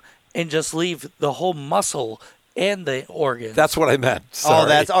them and just leave the whole muscle and the organs. That's what I meant. Sorry. Oh,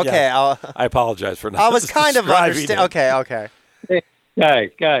 that's okay. Yeah. I apologize for not. I was kind of describing understanding. it. Okay.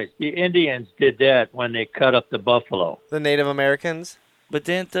 Guys, the Indians did that when they cut up the buffalo. The Native Americans. But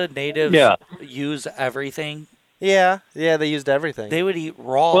didn't the natives use everything? Yeah, they used everything. They would eat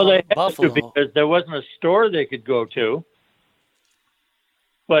raw Well, they had buffalo. to because there wasn't a store they could go to.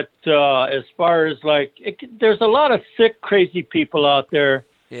 But as far as there's a lot of sick, crazy people out there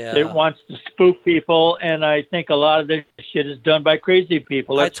that wants to spook people, and I think a lot of this shit is done by crazy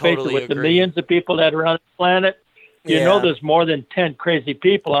people. Let's face it, with the millions of people that are on the planet, You know there's more than 10 crazy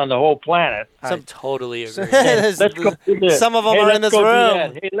people on the whole planet. I totally agree. Let's go do this. Some of them hey, are in this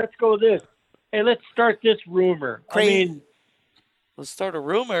room. Hey, let's go this. Hey, let's start this rumor. I mean, let's start a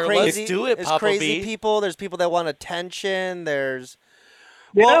rumor. Crazy, let's do it, there's Papa crazy B. people. There's people that want attention. There's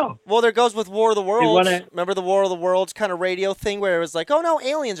yeah. Well, there goes with War of the Worlds. wanna- Remember the War of the Worlds kind of radio thing where it was like, oh no,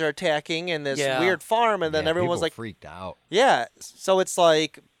 aliens are attacking in this weird farm, and then everyone was like, freaked out. yeah. So it's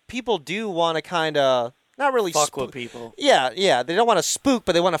like people do want to kind of not really fuck with people. Yeah, yeah. They don't want to spook,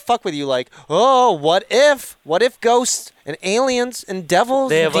 but they want to fuck with you. Like, oh, what if ghosts and aliens and devils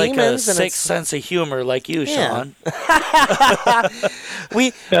They and have like a demons and sixth sense of humor, like you, Yeah. Sean.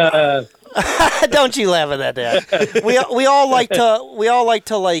 we. Don't you laugh at that, Dad. We all like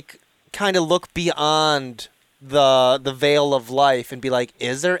to like kind of look beyond the veil of life and be like,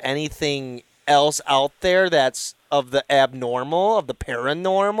 is there anything else out there that's of the abnormal, of the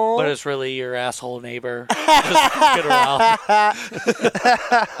paranormal? But it's really your asshole neighbor. Just fucking around.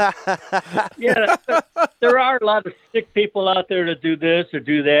 Yeah, there are a lot of sick people out there to do this or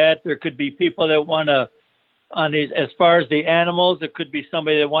do that. There could be people that want to, on these, as far as the animals, it could be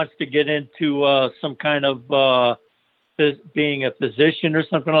somebody that wants to get into some kind of being a physician or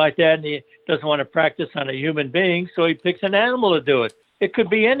something like that, and he doesn't want to practice on a human being, so he picks an animal to do it. It could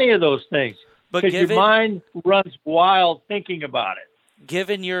be any of those things. But Because your mind runs wild thinking about it.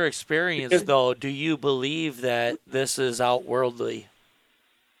 Given your experience, though, do you believe that this is outworldly?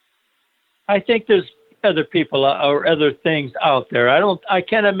 I think there's other people or other things out there. I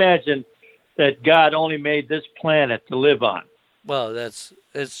can't imagine that God only made this planet to live on. Well, it's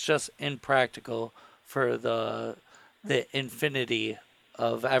just impractical for the infinity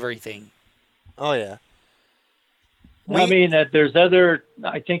of everything. Oh yeah. I mean,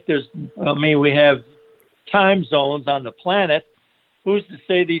 we have time zones on the planet. Who's to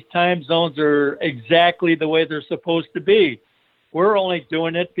say these time zones are exactly the way they're supposed to be? We're only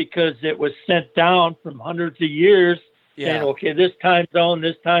doing it because it was sent down from hundreds of years. Yeah. Saying, okay, this time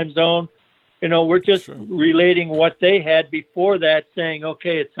zone. You know, we're just relating what they had before that, saying,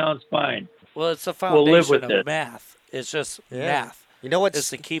 okay, it sounds fine. Well, it's the We'll live foundation with of it. math. It's just math. You know what's It's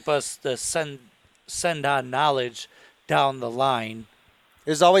to keep us to send on knowledge down the line.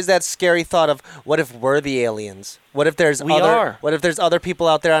 There's always that scary thought of what if we're the aliens? What if there's other people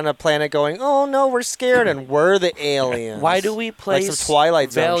out there on a planet going, "Oh no, we're scared and we're the aliens." Why do we place like some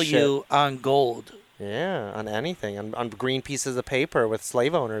Twilight Zone value shit. on gold? Yeah, on anything, on green pieces of paper with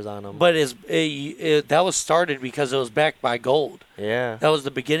slave owners on them. But that was started because it was backed by gold. Yeah. That was the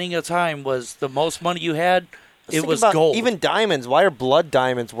beginning of time. Was the most money you had, it was about gold. Even diamonds. Why are blood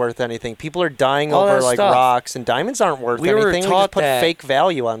diamonds worth anything? People are dying All over that like stuff. rocks, and diamonds aren't worth We were anything. We taught just put that- fake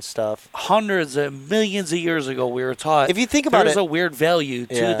value on stuff. Hundreds of millions of years ago, we were taught. If you think about there's it- a weird value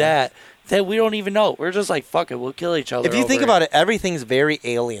to Yeah. that we don't even know. We're just like, fuck it, we'll kill each other. If you think about it, everything's very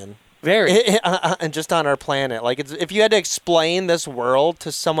alien. very. And just on our planet. Like, if you had to explain this world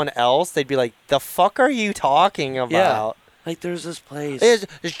to someone else, they'd be like, the fuck are you talking about? Like, there's this place. There's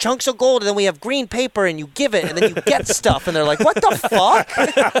chunks of gold, and then we have green paper, and you give it, and then you get stuff, and they're like, what the fuck?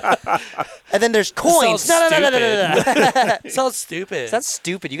 And then there's coins. No. Sounds stupid. That's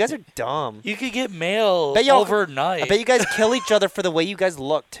stupid. You guys are dumb. You could get mail Bet y'all- overnight. I bet you guys kill each other for the way you guys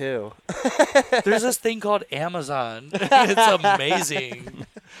look, too. There's this thing called Amazon. It's amazing.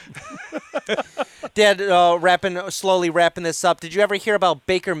 Dad, slowly wrapping this up, did you ever hear about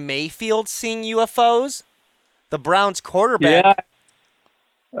Baker Mayfield seeing UFOs? The Browns quarterback.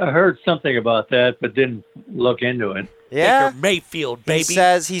 Yeah, I heard something about that, but didn't look into it. Yeah. Baker Mayfield, baby.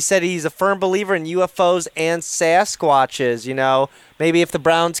 He said he's a firm believer in UFOs and Sasquatches. You know, maybe if the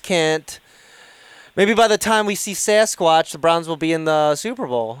Browns can't, maybe by the time we see Sasquatch, the Browns will be in the Super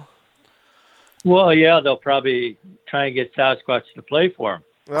Bowl. Well, yeah, they'll probably try and get Sasquatch to play for him.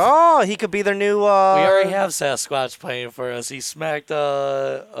 Oh, he could be their new. We already have Sasquatch playing for us. He smacked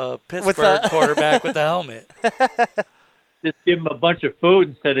a Pittsburgh quarterback with the helmet. Just give him a bunch of food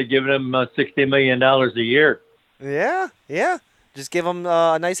instead of giving him $60 million a year. Yeah. Just give him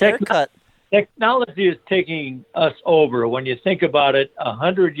a nice haircut. Technology is taking us over. When you think about it,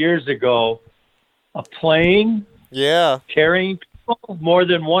 100 years ago, a plane carrying people, more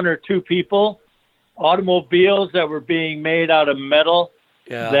than one or two people, automobiles that were being made out of metal,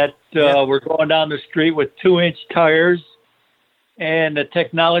 that were going down the street with 2-inch tires, and the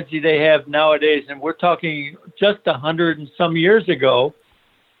technology they have nowadays. And we're talking just 100 and some years ago.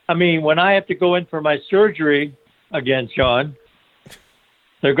 I mean, when I have to go in for my surgery again, Sean,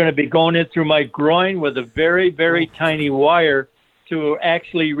 they're going to be going in through my groin with a very, very tiny wire to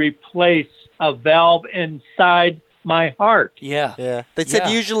actually replace a valve inside my heart. Yeah. Yeah. They said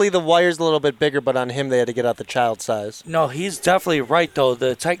usually the wire's a little bit bigger, but on him they had to get out the child size. No, he's definitely right, though.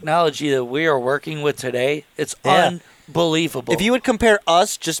 The technology that we are working with today, it's unbelievable. If you would compare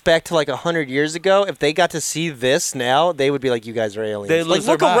us just back to like 100 years ago, if they got to see this now, they would be like, you guys are aliens. They lose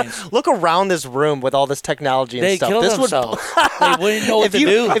their minds. Look around this room with all this technology and stuff. They kill themselves. They wouldn't know what to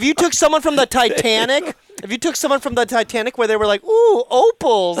do. If you took someone from the Titanic... If you took someone from the Titanic where they were like, ooh,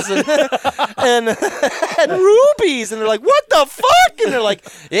 opals and, and rubies, and they're like, what the fuck? And they're like,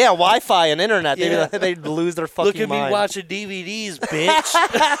 yeah, Wi-Fi and internet. Yeah. They'd lose their fucking mind. Look at me watching DVDs, bitch.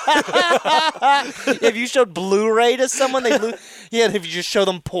 If you showed Blu-ray to someone, they'd lose. Yeah, if you just show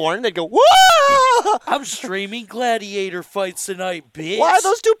them porn, they'd go, whoa! I'm streaming gladiator fights tonight, bitch. Why are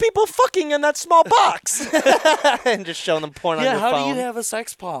those two people fucking in that small box? And just showing them porn on your phone. Yeah, how do you have a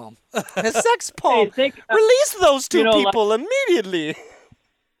sex palm? A sex palm. Release those two people immediately.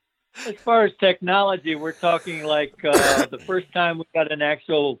 As far as technology, we're talking like the first time we got an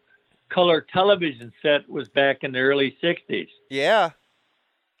actual color television set was back in the early 60s. Yeah.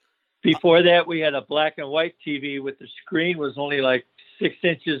 Before that, we had a black and white TV with the screen was only like 6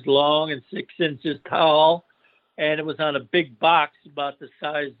 inches long and 6 inches tall, and it was on a big box about the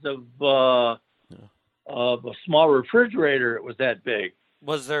size of a small refrigerator. It was that big.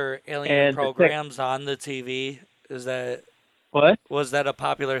 Was there alien programs on the TV? Is that what? Was that a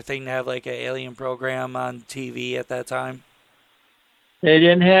popular thing to have like an alien program on TV at that time? They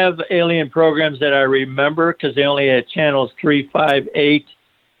didn't have alien programs that I remember because they only had channels 3, 5, 8,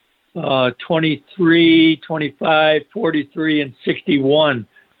 23, 25, 43, and 61.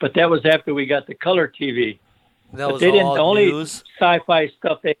 But that was after we got the color TV. That was they didn't. all The only news? sci-fi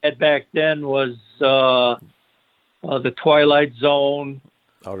stuff they had back then was the Twilight Zone,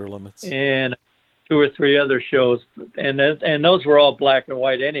 Outer Limits, and 2 or 3 other shows, and those were all black and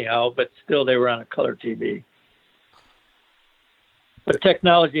white anyhow. But still, they were on a color TV. But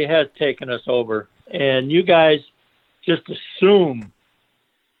technology has taken us over, and you guys just assume,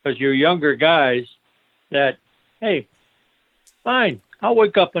 because you're younger guys, that hey, fine, I'll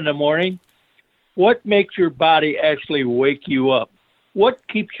wake up in the morning. What makes your body actually wake you up? What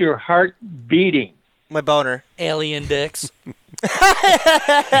keeps your heart beating? My boner. Alien dicks.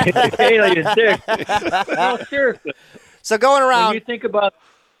 Alien dicks. No, seriously. So going around. When you think about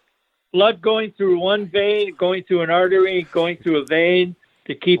blood going through one vein, going through an artery, going through a vein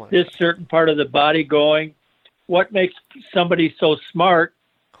to keep this certain part of the body going, what makes somebody so smart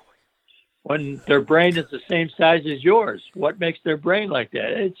when their brain is the same size as yours? What makes their brain like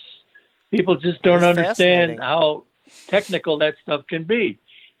that? People just don't understand how technical that stuff can be.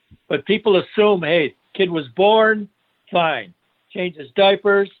 But people assume, hey, kid was born, fine. Changed his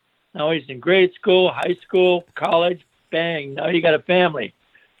diapers. Now he's in grade school, high school, college, bang. Now you got a family.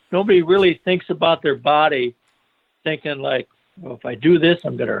 Nobody really thinks about their body thinking like, well, if I do this,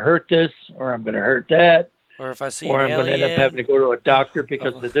 I'm going to hurt this, or I'm going to hurt that. Or if I see or I'm going to end up having to go to a doctor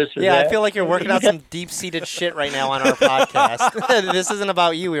because of this or that. Yeah, I feel like you're working out some deep-seated shit right now on our podcast. This isn't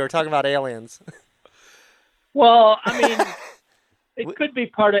about you. We were talking about aliens. Well, I mean, it could be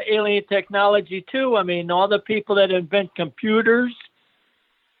part of alien technology, too. I mean, all the people that invent computers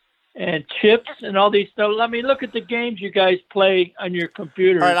and chips and all these stuff. I mean, look at the games you guys play on your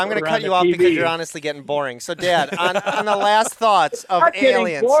computer. All right, I'm going to cut you off because you're honestly getting boring. So, Dad, on the last thoughts of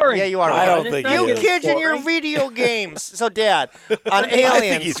aliens. Boring. Yeah, you are. I don't think you kids in your video games. So, Dad, on aliens. I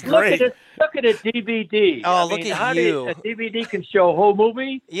think he's great. Look at a DVD. Oh, look at you. A DVD can show a whole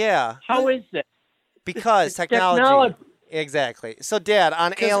movie? Yeah. How is that? Because technology. Exactly. So, Dad,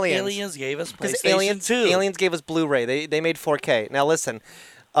 on aliens. Aliens gave us PlayStation 2. Aliens gave us Blu-ray. They made 4K. Now, listen.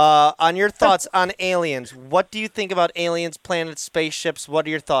 On your thoughts on aliens, what do you think about aliens, planets, spaceships? What are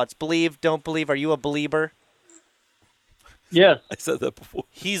your thoughts? Believe, don't believe? Are you a believer? Yes. I said that before.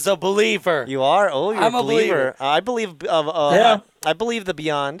 He's a believer. You are? Oh, you're I'm a believer. I believe I believe the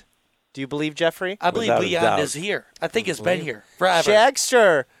beyond. Do you believe, Jeffrey? I believe Without a Beyond doubt. is here. I think it's been here forever.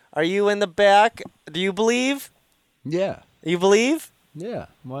 Shagster, are you in the back? Do you believe? Yeah. You believe? Yeah.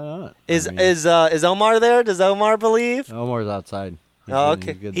 Why not? Is Omar there? Does Omar believe? Omar's outside. He's Oh, doing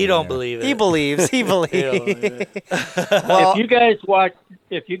okay. good He there. don't believe it. He believes. He believes. If you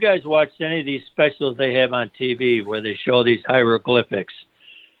guys watched any of these specials they have on TV where they show these hieroglyphics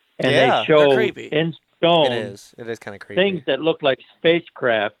and Yeah, they show they're creepy. in stone It is kind of creepy. things that look like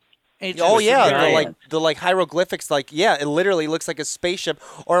spacecraft. Ancient Oh yeah, Giant. the hieroglyphics. It literally looks like a spaceship.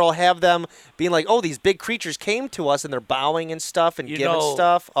 Or it'll have them being like, "Oh, these big creatures came to us," and they're bowing and stuff and You giving know,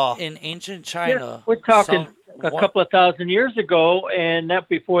 stuff. Oh, In ancient Yeah, China, we're talking. a couple of thousand years ago, and that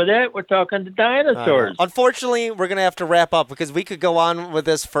before that, we're talking the dinosaurs. Unfortunately, we're going to have to wrap up because we could go on with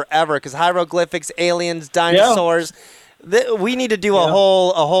this forever because hieroglyphics, aliens, dinosaurs. We need to do a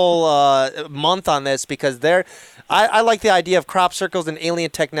whole month on this because I like the idea of crop circles and alien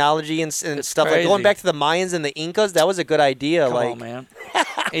technology and stuff. Crazy. Like going back to the Mayans and the Incas, that was a good idea. Come on, man.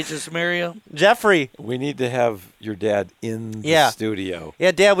 H.S. Mario. Jeffrey. We need to have your dad in the studio.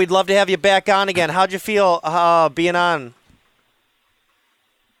 Yeah, Dad, we'd love to have you back on again. How'd you feel being on?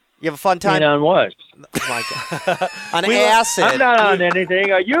 You have a fun time? Being on what? Oh, my God. On acid. I'm not on anything.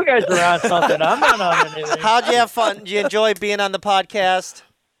 You guys are on something. I'm not on anything. How'd you have fun? Did you enjoy being on the podcast?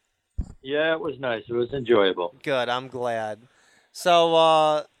 Yeah, it was nice. It was enjoyable. Good. I'm glad. So,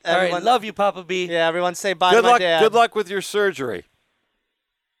 All everyone, right, love you, Papa B. Yeah, everyone say bye Good to my luck. dad. Good luck with your surgery.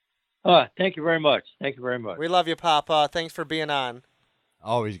 Thank you very much. Thank you very much. We love you, Papa. Thanks for being on.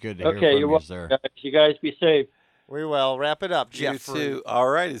 Always good to hear Okay, from you're you, welcome, sir. guys. You guys be safe. We will. Wrap it up, You Jeffrey. too. All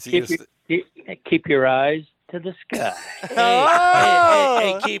right. Is he Keep your eyes to the sky.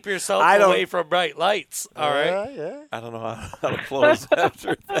 Hey, keep yourself away from bright lights. All right. Yeah. I don't know how to close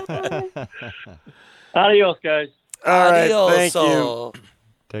after that. Adios, guys. All right. Adios. Thank you.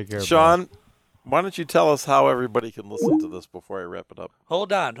 Take care, Sean, why don't you tell us how everybody can listen to this before I wrap it up?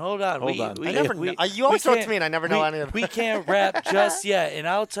 Hold on. Hold on. I never know. You always throw it to me, and I never know any of it. We can't wrap just yet, and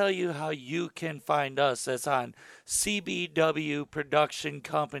I'll tell you how you can find us. That's on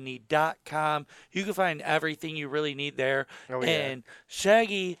cbwproductioncompany.com. You can find everything you really need there. Oh, yeah. And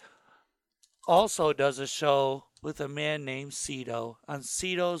Shaggy also does a show with a man named Cito on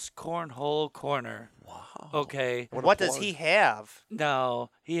Cito's Cornhole Corner. Wow. Okay. What does he have?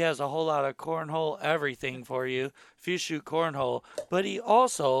 No, he has a whole lot of cornhole everything for you if you shoot cornhole. But he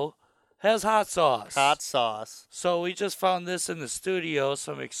also has hot sauce. Hot sauce. So we just found this in the studio,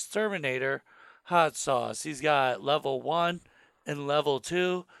 some Exterminator hot sauce. He's got level 1 and level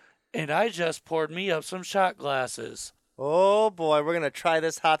 2. And I just poured me up some shot glasses. Oh, boy. We're going to try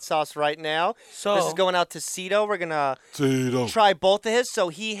this hot sauce right now. So This is going out to Cito. We're going to try both of his. So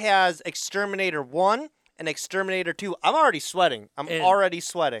he has Exterminator 1 and Exterminator 2. I'm already sweating.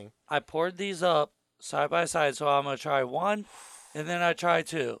 I poured these up side by side. So I'm going to try 1 and then I try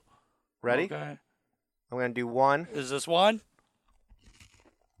 2. Ready? Okay. I'm going to do 1. Is this 1?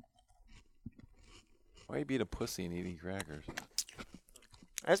 Why are you being a pussy and eating crackers?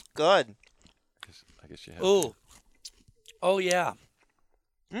 That's good. I guess you have. Ooh. Oh yeah.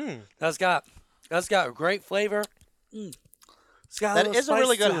 That's got great flavor. It's got That is a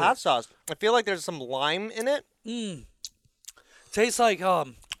really good hot sauce. sauce. I feel like there's some lime in it. Tastes like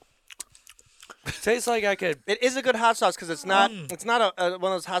Tastes like I could. It is a good hot sauce because it's not one of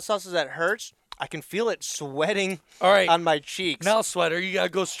those hot sauces that hurts. I can feel it sweating on my cheeks. Now, Sweater, you gotta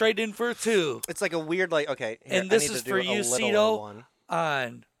go straight in for 2. It's like a weird here, and this I need is to for do you, a little Cito, one.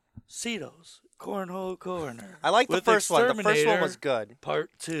 on Cito's Cornhole Corner. I like the with first one. The first one Exterminator was good.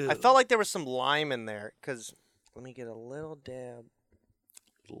 Part 2. I felt like there was some lime in there because let me get a little dab.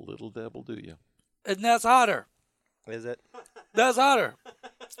 A little dab will do you. And that's hotter. Is it? That's hotter.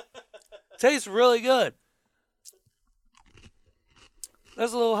 Tastes really good.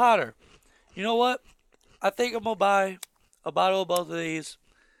 That's a little hotter. You know what? I think I'm going to buy a bottle of both of these,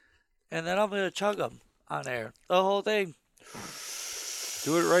 and then I'm going to chug them on air. The whole thing.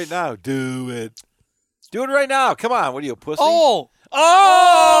 Do it right now. Do it. Do it right now. Come on. What are you, a pussy? Oh!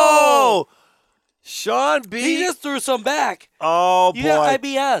 Sean B. He just threw some back. Oh, You boy. got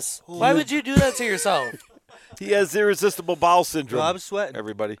IBS. Why would you do that to yourself? He has irresistible bowel syndrome. No, I'm sweating.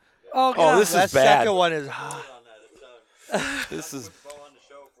 Everybody. Oh, God. this is That bad. second one is hot. This is.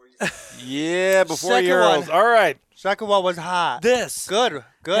 Yeah, before Second Euros. one. All right. Second one was hot. This Good.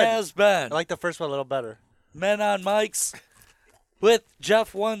 has been I like the first one a little better. Men on Mics with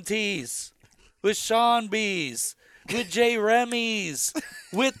Jeff 1Ts, with Sean B's, with Jay Remy's,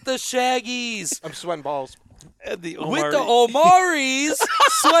 with the Shaggies, I'm sweating balls. And the with the Omaris,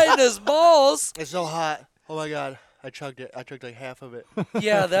 sweating his balls. It's so hot. Oh my god. I chugged it. I chugged like half of it.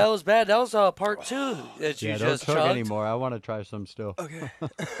 Yeah, that was bad. That was part 2 that you Yeah, don't just chug chugged. anymore. I want to try some still. Okay.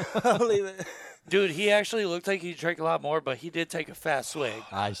 I'll leave it. Dude, he actually looked like he drank a lot more, but he did take a fast swig.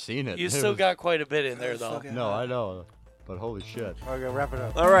 I seen it. You It still was- got quite a bit in there, though. No, I know. But holy shit. Okay, wrap it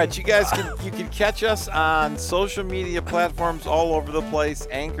up. All right, you guys you can catch us on social media platforms all over the place: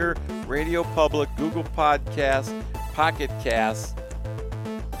 Anchor, Radio Public, Google Podcasts, Pocket Casts,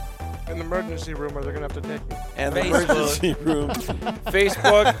 In the emergency room, or they're gonna have to take me. and the Facebook. emergency room.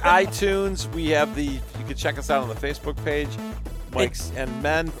 Facebook, iTunes. We have you can check us out on the Facebook page. Mike's and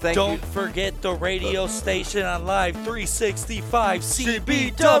men, thank you. Don't forget the radio station on Live 365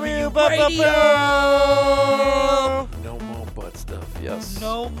 CBW Radio. No more butt stuff, yes.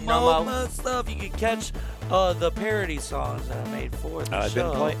 No more stuff. You can catch the parody songs that I made for the I've show.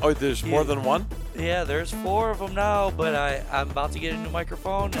 been playing. Oh, there's more than one? Yeah, there's 4 of them now, but I'm about to get a new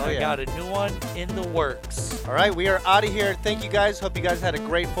microphone, and I got a new one in the works. All right, we are out of here. Thank you guys. Hope you guys had a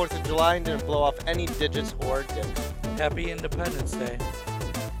great 4th of July and didn't blow off any digits or dicks. Happy Independence Day.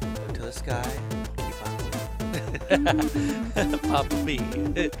 Look to the sky. Papa B.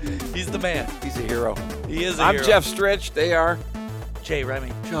 He's the man. He's a hero. He is a I'm hero. Jeff Stritch. They are Jay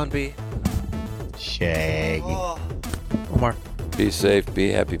Remy. John B. Shag. Omar. Be safe,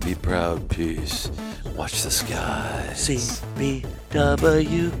 be happy, be proud. Peace. Watch the skies.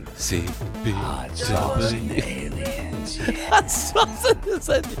 CBW. CB. Hot sauce and aliens. Hot sauce and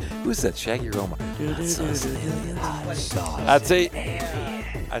aliens. Who's that? Shaggy or Omar? Hot sauce and aliens. Hot sauce. I'd say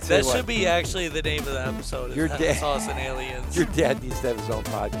That should be actually the name of the episode. Your Hot dad- Sauce and Aliens. Your dad needs to have his own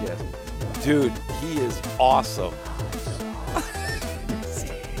podcast. Dude, he is awesome.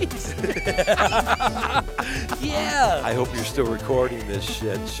 Yeah. I hope you're still recording this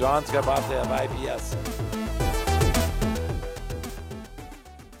shit. Sean's about to have IBS.